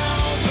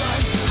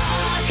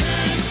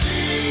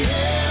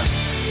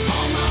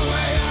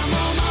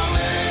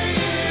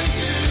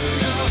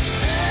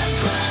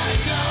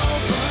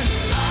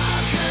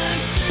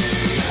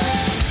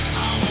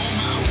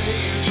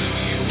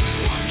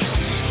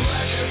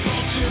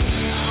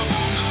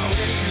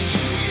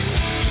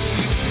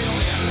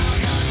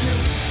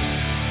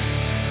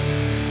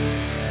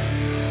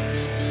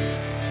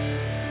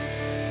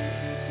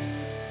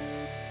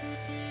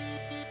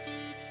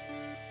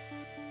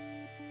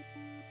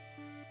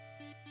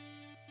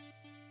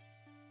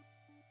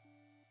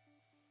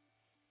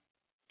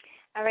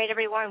All right,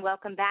 everyone,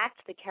 welcome back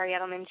to the Kerri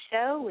Edelman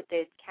Show with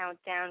the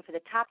countdown for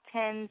the top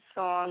 10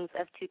 songs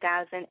of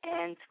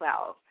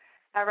 2012.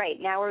 All right,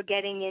 now we're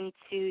getting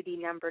into the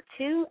number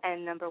 2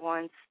 and number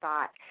 1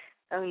 spot.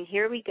 And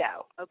here we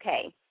go.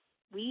 Okay,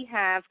 we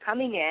have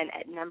coming in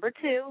at number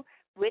 2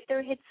 with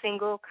their hit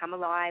single, Come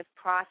Alive,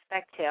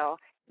 Prospect Hill,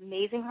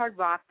 amazing hard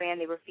rock band.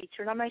 They were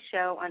featured on my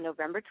show on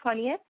November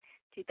 20th,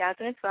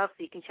 2012, so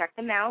you can check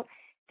them out.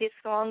 This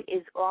song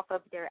is off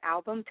of their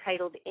album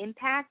titled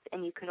Impact,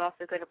 and you can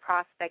also go to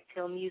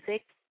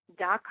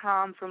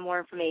prospecthillmusic.com for more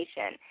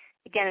information.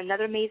 Again,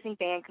 another amazing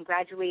band.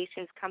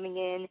 Congratulations, coming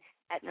in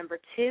at number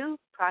 2,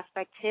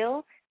 Prospect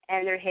Hill,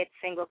 and their hit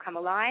single, Come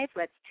Alive.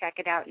 Let's check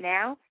it out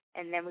now,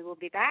 and then we will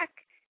be back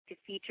to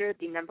feature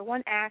the number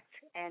 1 act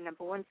and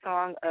number 1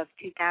 song of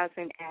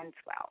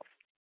 2012.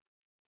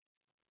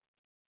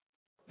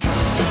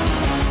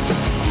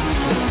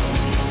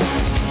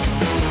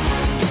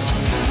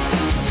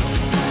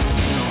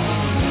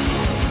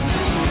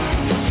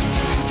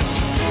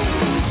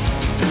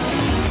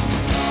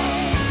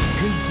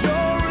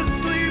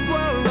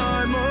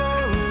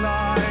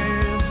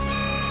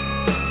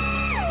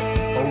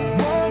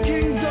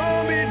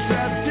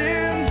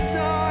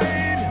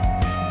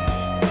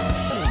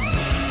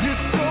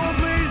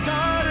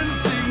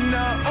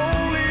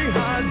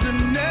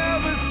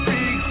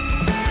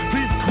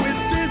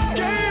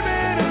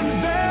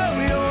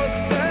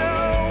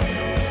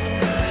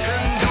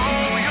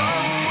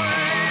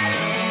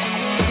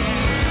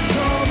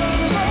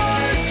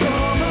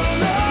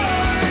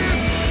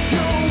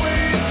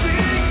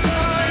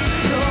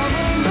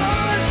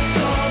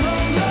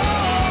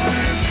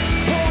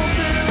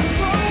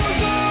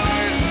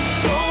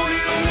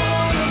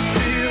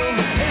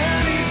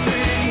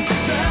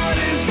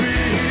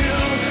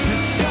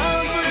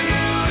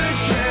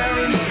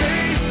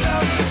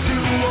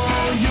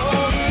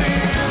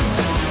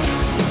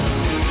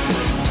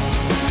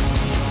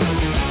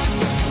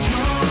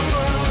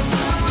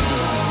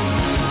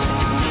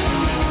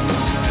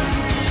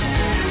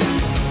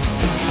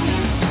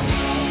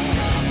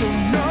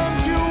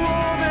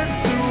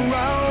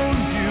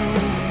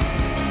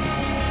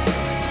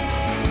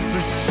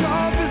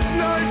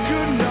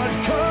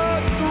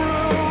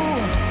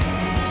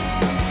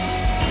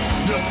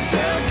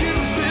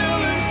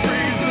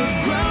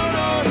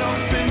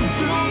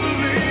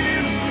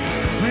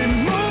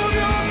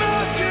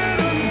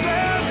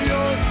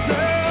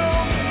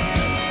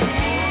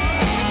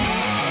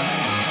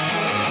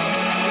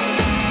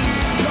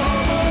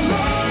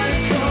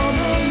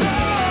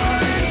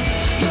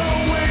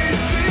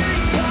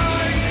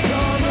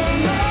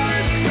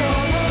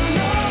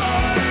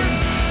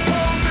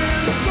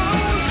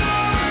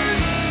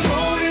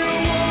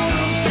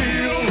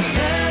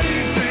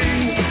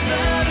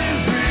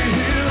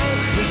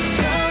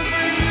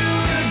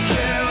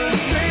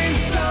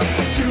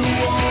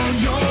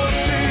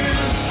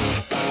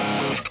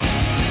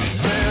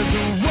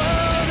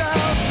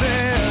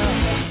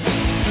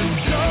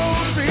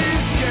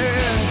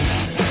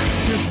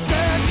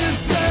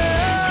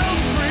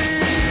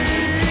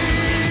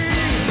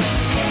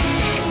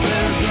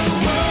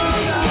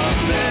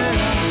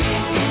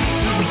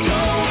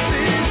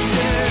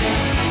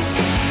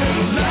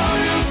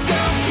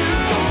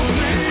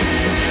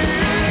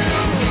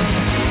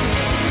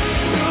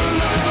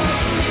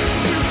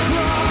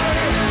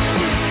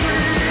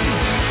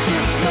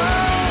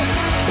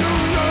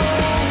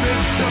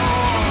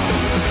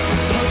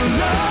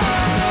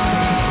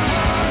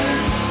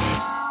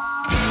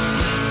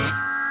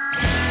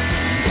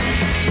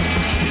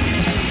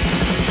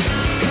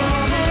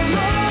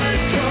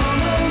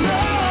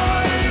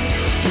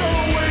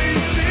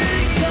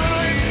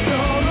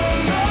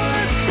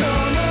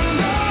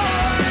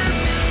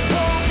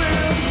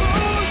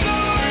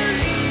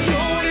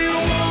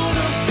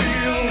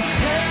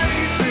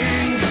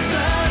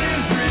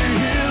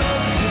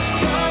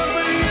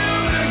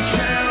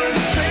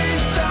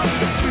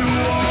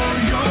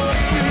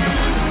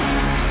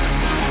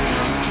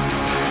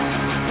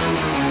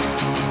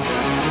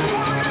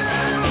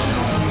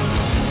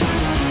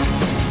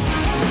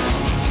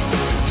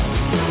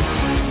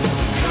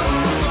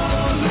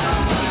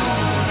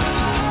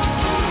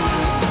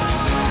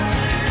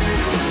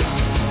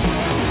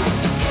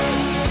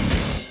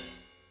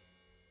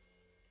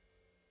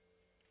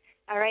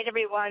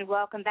 Everyone,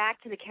 welcome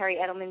back to the Kerri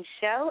Edelman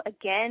Show.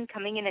 Again,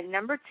 coming in at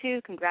number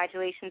 2,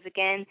 congratulations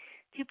again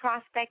to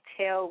Prospect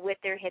Hill with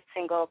their hit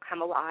single,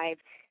 Come Alive.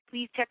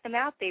 Please check them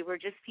out. They were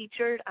just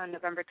featured on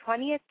November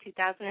 20th,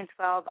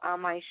 2012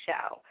 on my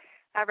show.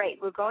 All right,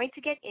 we're going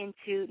to get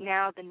into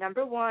now the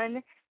number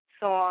 1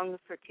 song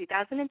for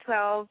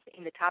 2012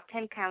 in the top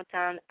 10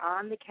 countdown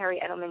on the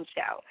Kerri Edelman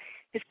Show.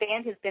 This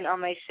band has been on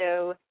my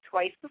show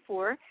twice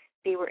before.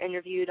 They were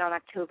interviewed on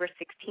October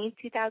 16,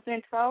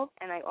 2012,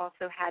 and I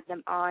also had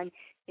them on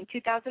in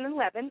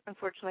 2011.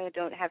 Unfortunately, I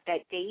don't have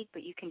that date,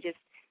 but you can just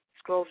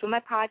scroll through my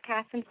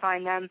podcast and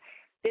find them.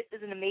 This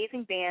is an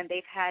amazing band.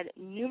 They've had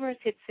numerous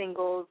hit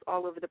singles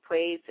all over the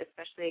place,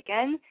 especially,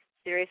 again,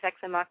 Sirius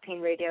XM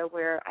Octane Radio,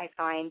 where I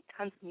find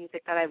tons of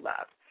music that I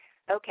love.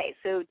 Okay,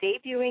 so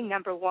debuting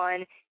number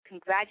one,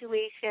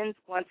 congratulations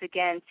once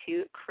again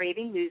to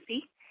Craving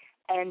Lucy.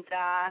 And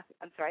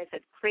I'm sorry, I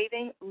said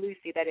Craving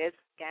Lucy, that is,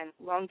 again,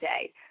 long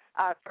day,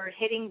 for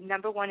hitting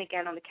number one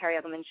again on the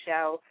Kerri Edelman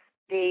Show.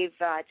 They've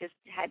just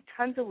had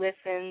tons of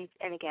listens,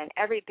 and again,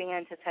 every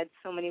band has had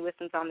so many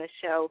listens on this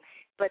show,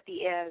 but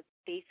the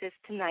basis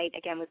tonight,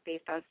 again, was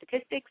based on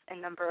statistics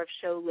and number of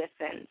show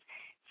listens.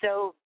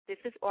 So this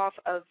is off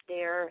of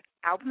their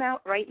album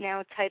out right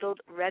now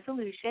titled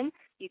Resolution.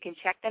 You can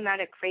check them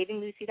out at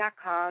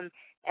cravinglucy.com.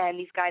 And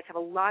these guys have a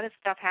lot of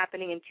stuff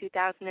happening in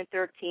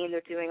 2013.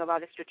 They're doing a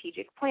lot of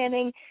strategic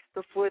planning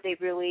before they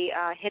really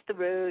hit the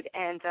road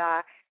and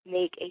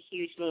make a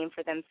huge name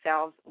for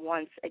themselves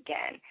once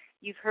again.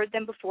 You've heard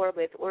them before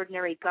with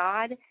Ordinary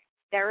God,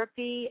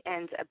 Therapy,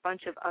 and a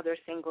bunch of other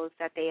singles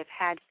that they have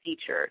had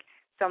featured.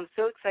 So I'm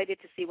so excited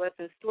to see what's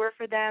in store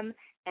for them.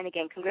 And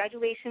again,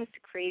 congratulations to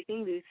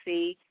Craving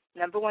Lucy,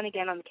 number one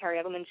again on the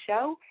Kerri Edelman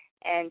Show.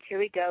 And here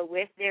we go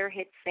with their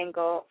hit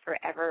single,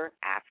 Forever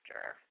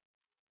After.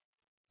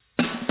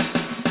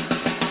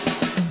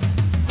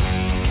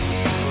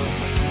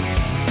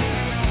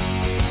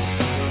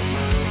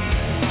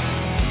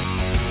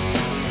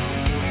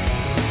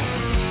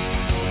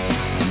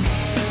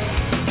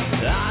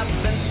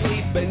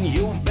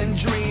 You've been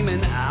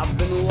dreaming, I've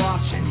been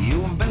watching,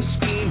 you've been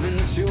scheming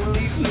to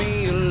leave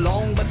me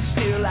alone, but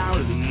still I'll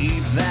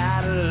leave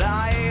that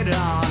light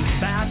on.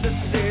 Bad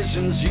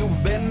decisions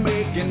you've been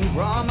making,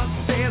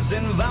 promises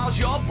and vows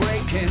you're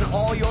breaking,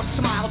 all your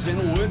smiles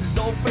and words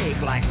so fake,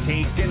 like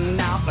taking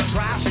out the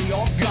trash and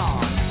you're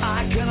gone.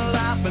 I can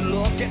laugh and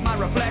look at my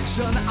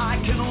reflection, I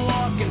can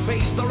walk and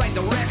face the right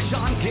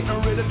direction, getting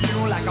rid of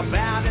you like a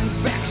bad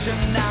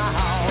infection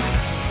now.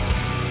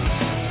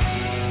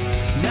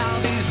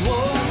 Now these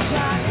wounds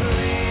I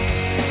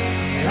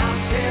bleed, I'm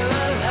still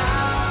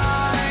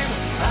alive,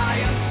 I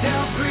am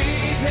still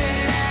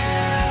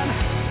breathing,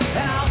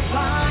 and I'll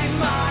find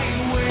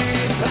my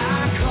way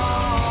back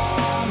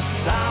home.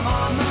 I'm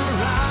on the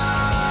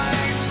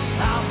rise,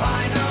 I'll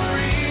find a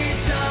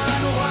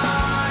reason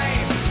why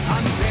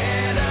I'm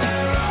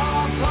better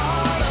off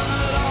all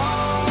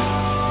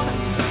alone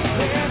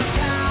this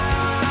time,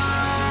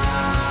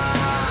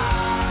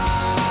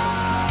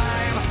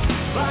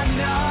 but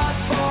not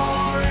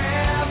for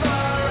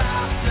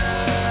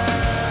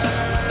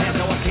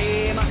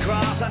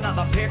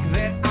another pic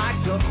that I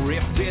took,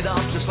 ripped it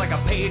up just like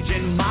a page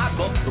in my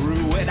book,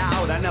 threw it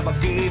out, I never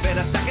gave it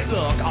a second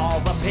look,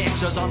 all the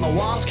pictures on the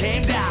walls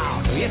came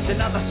down. It's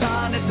another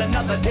sun, it's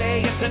another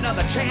day, it's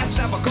another chance,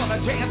 never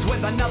gonna dance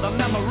with another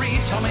memory,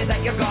 tell me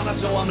that you're gonna,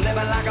 so I'm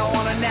living like I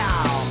wanna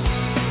now.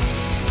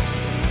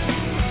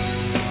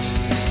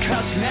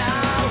 'Cause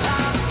now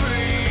I'm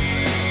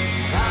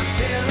free, I'm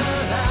still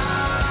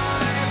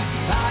alive,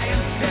 I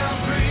am still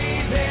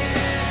breathing,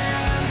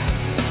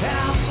 and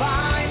I'll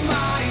find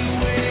my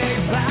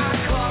back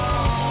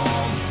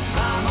home.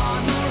 I'm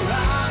on the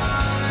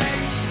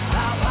rise,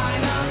 I'll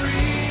find a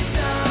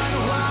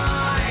reason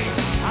why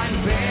I'm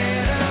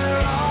better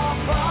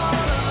off all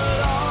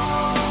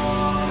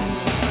alone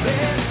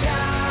this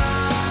time,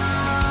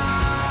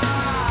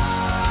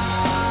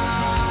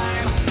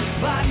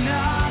 but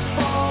not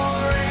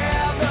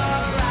forever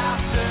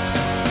after.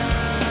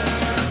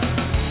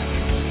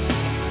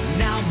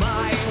 Now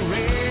my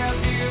rear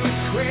view's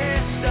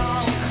crystal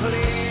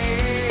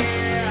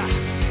clear,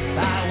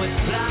 I was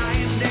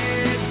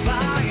blinded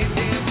by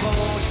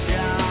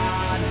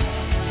devotion.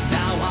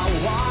 Now I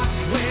watch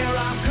where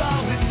I'm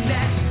going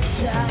next.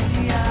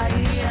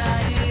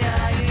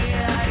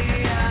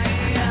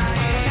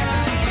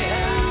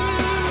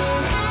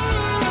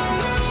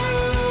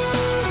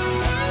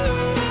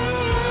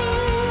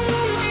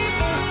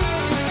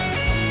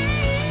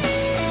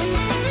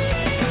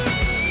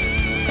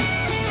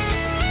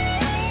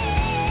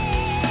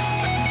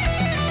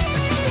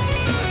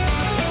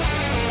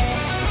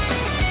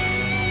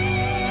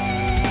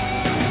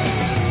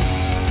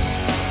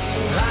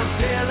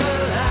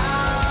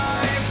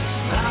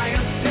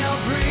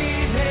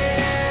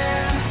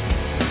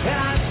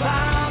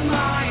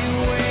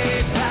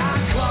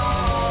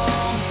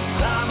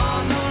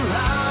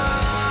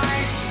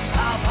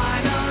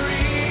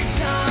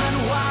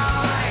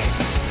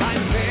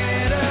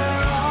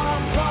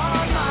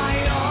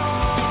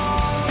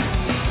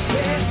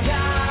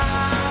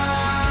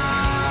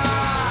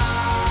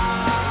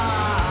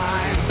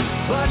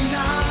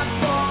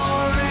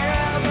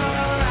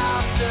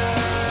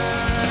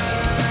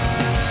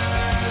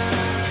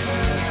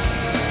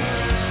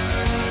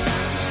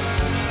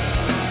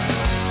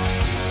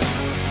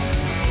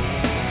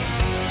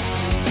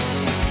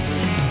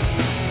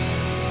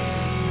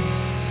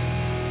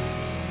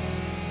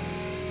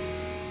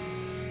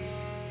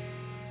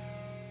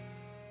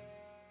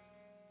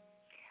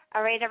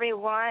 All right,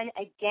 everyone.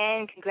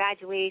 Again,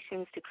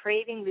 congratulations to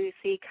Craving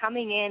Lucy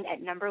coming in at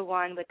number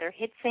one with their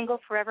hit single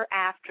Forever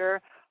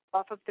After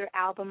off of their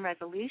album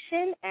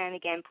Resolution. And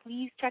again,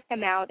 please check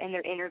them out in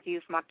their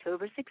interview from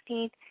October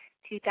 16th,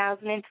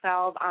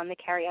 2012 on the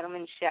Kerri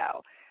Edelman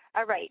Show.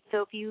 All right,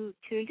 so if you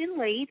tuned in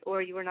late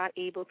or you were not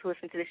able to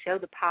listen to the show,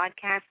 the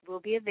podcast will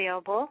be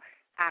available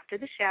after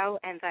the show,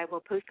 and I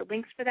will post the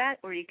links for that,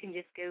 or you can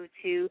just go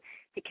to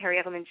the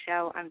Kerri Edelman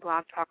Show on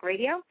Blog Talk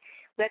Radio.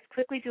 Let's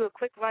quickly do a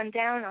quick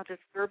rundown. I'll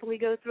just verbally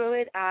go through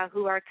it,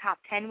 who our top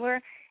 10 were,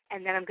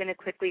 and then I'm going to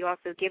quickly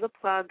also give a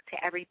plug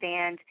to every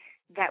band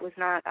that was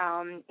not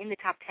in the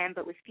top 10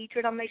 but was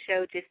featured on my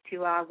show, just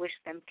to wish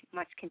them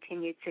much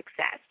continued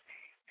success.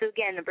 So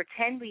again, number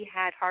 10, we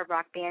had hard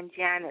rock band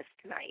Janus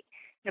tonight.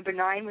 Number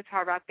 9 was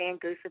hard rock band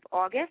Ghosts of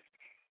August.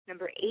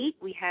 Number 8,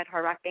 we had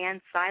hard rock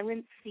band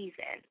Silent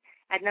Season.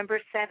 At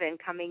number 7,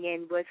 coming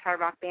in, was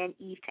hard rock band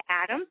Eve to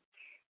Adam.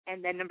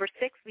 And then number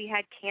 6, we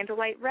had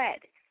Candlelight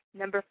Red.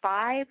 Number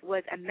 5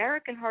 was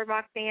American hard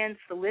rock band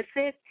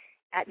Solicit.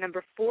 At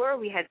number 4,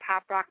 we had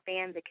pop rock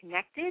band The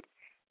Connected.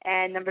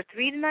 And number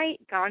 3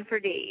 tonight, Gone for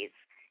Days.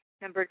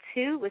 Number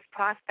 2 was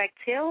Prospect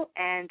Hill.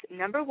 And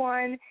number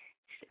 1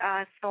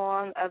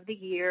 song of the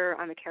year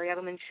on the Kerri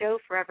Edelman Show,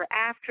 Forever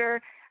After,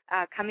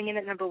 coming in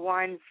at number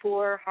 1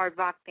 for hard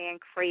rock band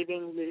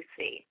Craving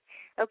Lucy.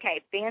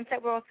 Okay, bands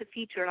that were also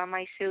featured on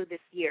my show this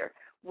year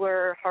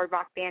were hard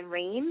rock band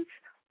Rains,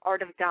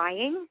 Art of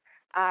Dying,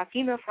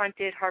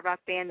 female-fronted hard rock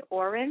band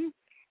Orin,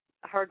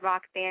 hard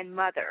rock band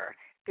Mother,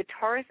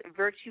 guitarist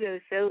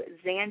virtuoso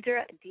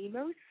Xander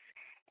Demos,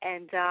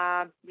 and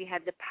we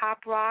had the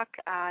pop rock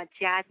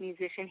jazz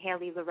musician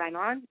Haley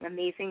Lorenon,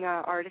 amazing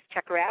artist,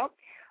 check her out.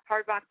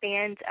 Hard rock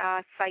band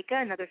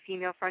Psycha, another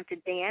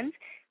female-fronted band.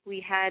 We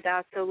had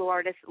solo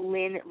artist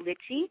Lynn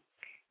Litchie.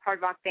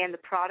 Hard rock band The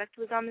Product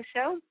was on the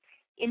show.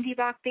 Indie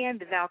rock band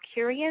The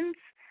Valkyrians.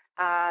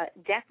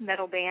 Death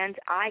metal band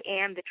I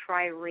Am the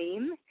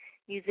Trireme.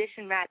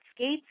 Musician Rat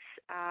Skates.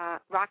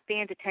 Rock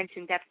band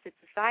Attention Deficit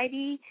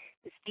Society.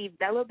 The Steve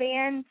Bello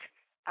Band.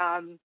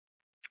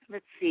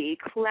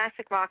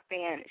 Classic rock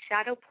band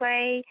Shadow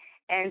Play.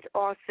 And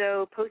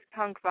also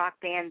post-punk rock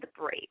band The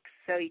Breaks.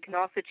 So you can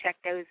also check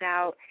those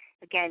out.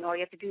 Again, all you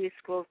have to do is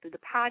scroll through the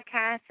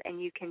podcast,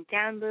 and you can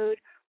download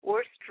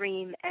or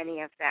stream any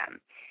of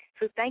them.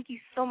 So thank you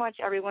so much,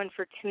 everyone,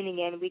 for tuning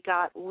in. We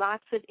got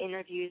lots of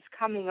interviews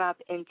coming up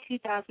in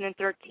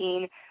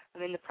 2013.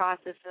 I'm in the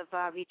process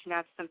of reaching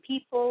out to some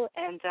people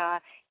and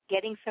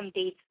getting some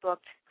dates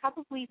booked.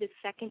 Probably the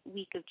second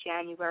week of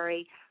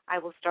January, I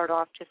will start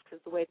off just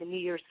because the way the New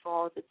Year's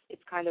falls,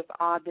 it's kind of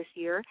odd this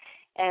year.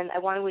 And I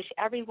want to wish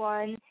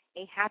everyone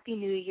a happy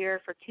New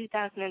Year for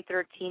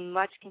 2013,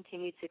 much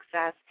continued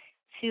success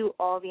to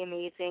all the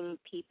amazing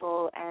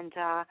people and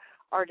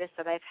artists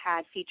that I've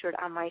had featured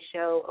on my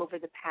show over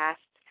the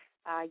past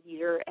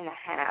year and a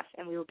half,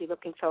 and we will be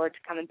looking forward to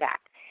coming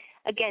back.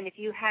 Again, if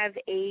you have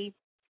an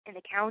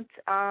account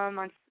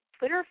on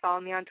Twitter,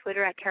 follow me on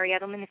Twitter at Kerri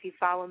Edelman. If you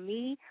follow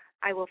me,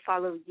 I will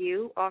follow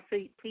you.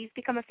 Also, please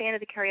become a fan of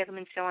the Kerri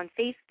Edelman Show on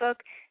Facebook.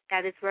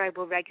 That is where I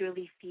will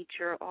regularly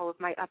feature all of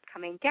my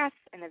upcoming guests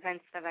and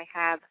events that I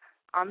have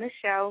on the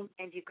show.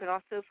 And you can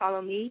also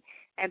follow me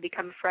and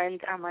become a friend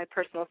on my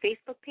personal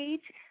Facebook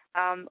page.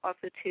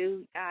 Also,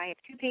 I have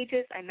 2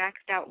 pages. I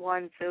maxed out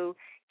one, so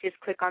just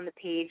click on the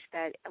page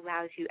that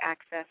allows you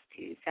access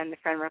to send the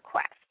friend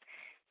request.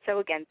 So,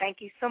 again,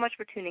 thank you so much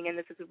for tuning in.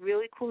 This is a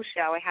really cool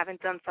show. I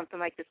haven't done something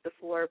like this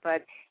before,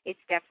 but it's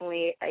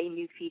definitely a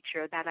new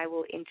feature that I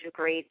will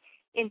integrate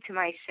into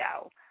my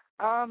show.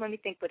 Let me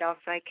think what else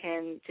I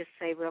can just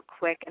say real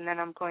quick, and then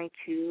I'm going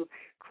to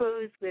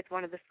close with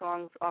one of the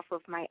songs off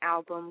of my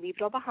album, Leave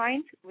It All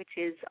Behind, which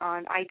is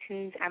on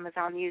iTunes,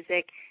 Amazon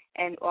Music,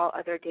 and all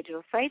other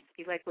digital sites. If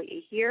you like what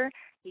you hear,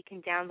 you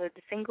can download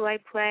the single I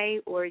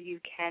play, or you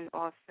can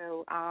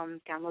also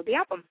download the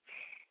album.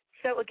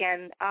 So,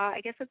 again,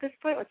 I guess at this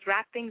point, let's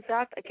wrap things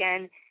up.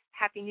 Again,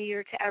 Happy New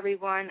Year to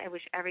everyone. I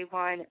wish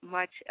everyone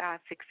much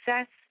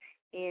success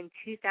in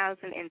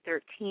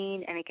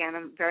 2013. And, again,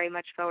 I'm very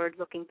much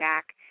looking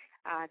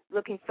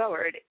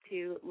forward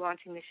to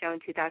launching the show in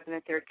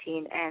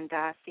 2013 and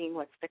seeing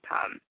what's to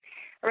come.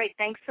 All right,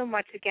 thanks so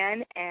much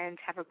again, and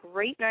have a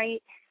great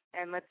night.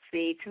 And let's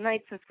see,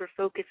 tonight, since we're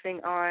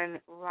focusing on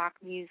rock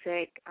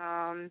music,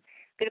 I'm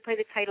going to play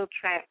the title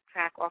track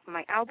off of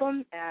my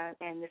album,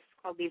 and this is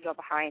called Leave It All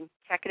Behind.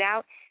 Check it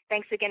out.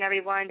 Thanks again,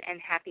 everyone,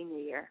 and Happy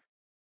New Year.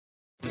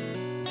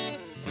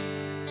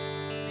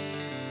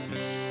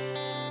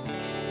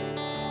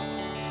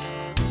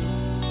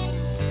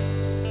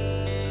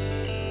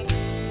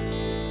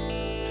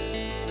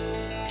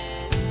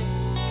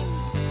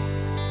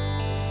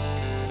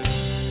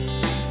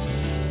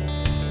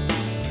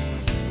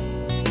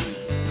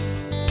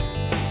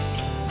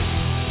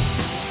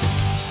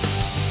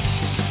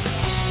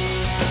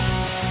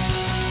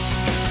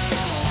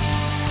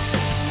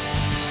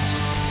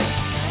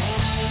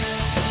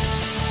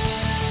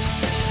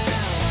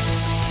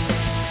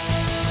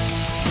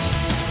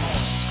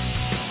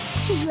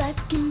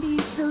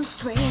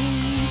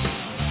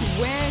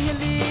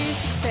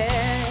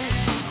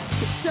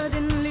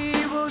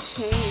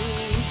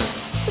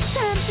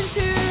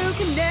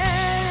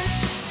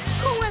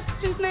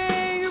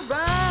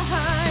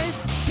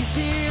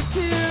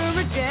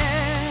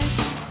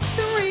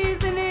 The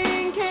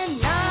reasoning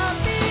cannot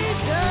be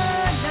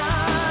denied.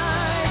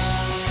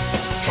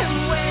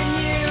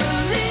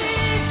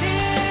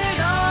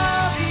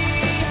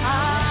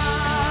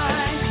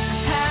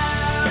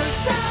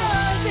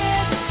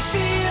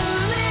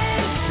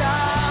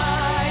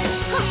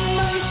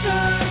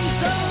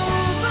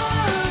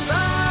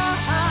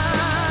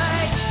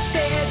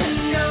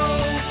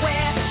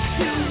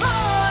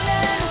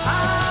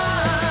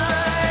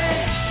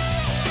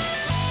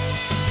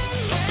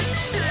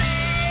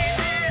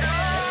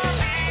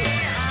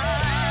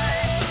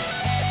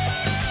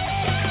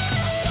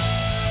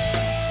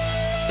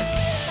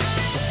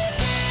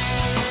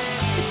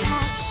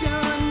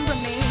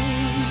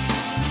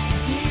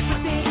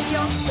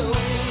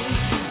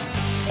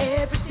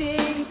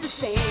 thing to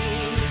say.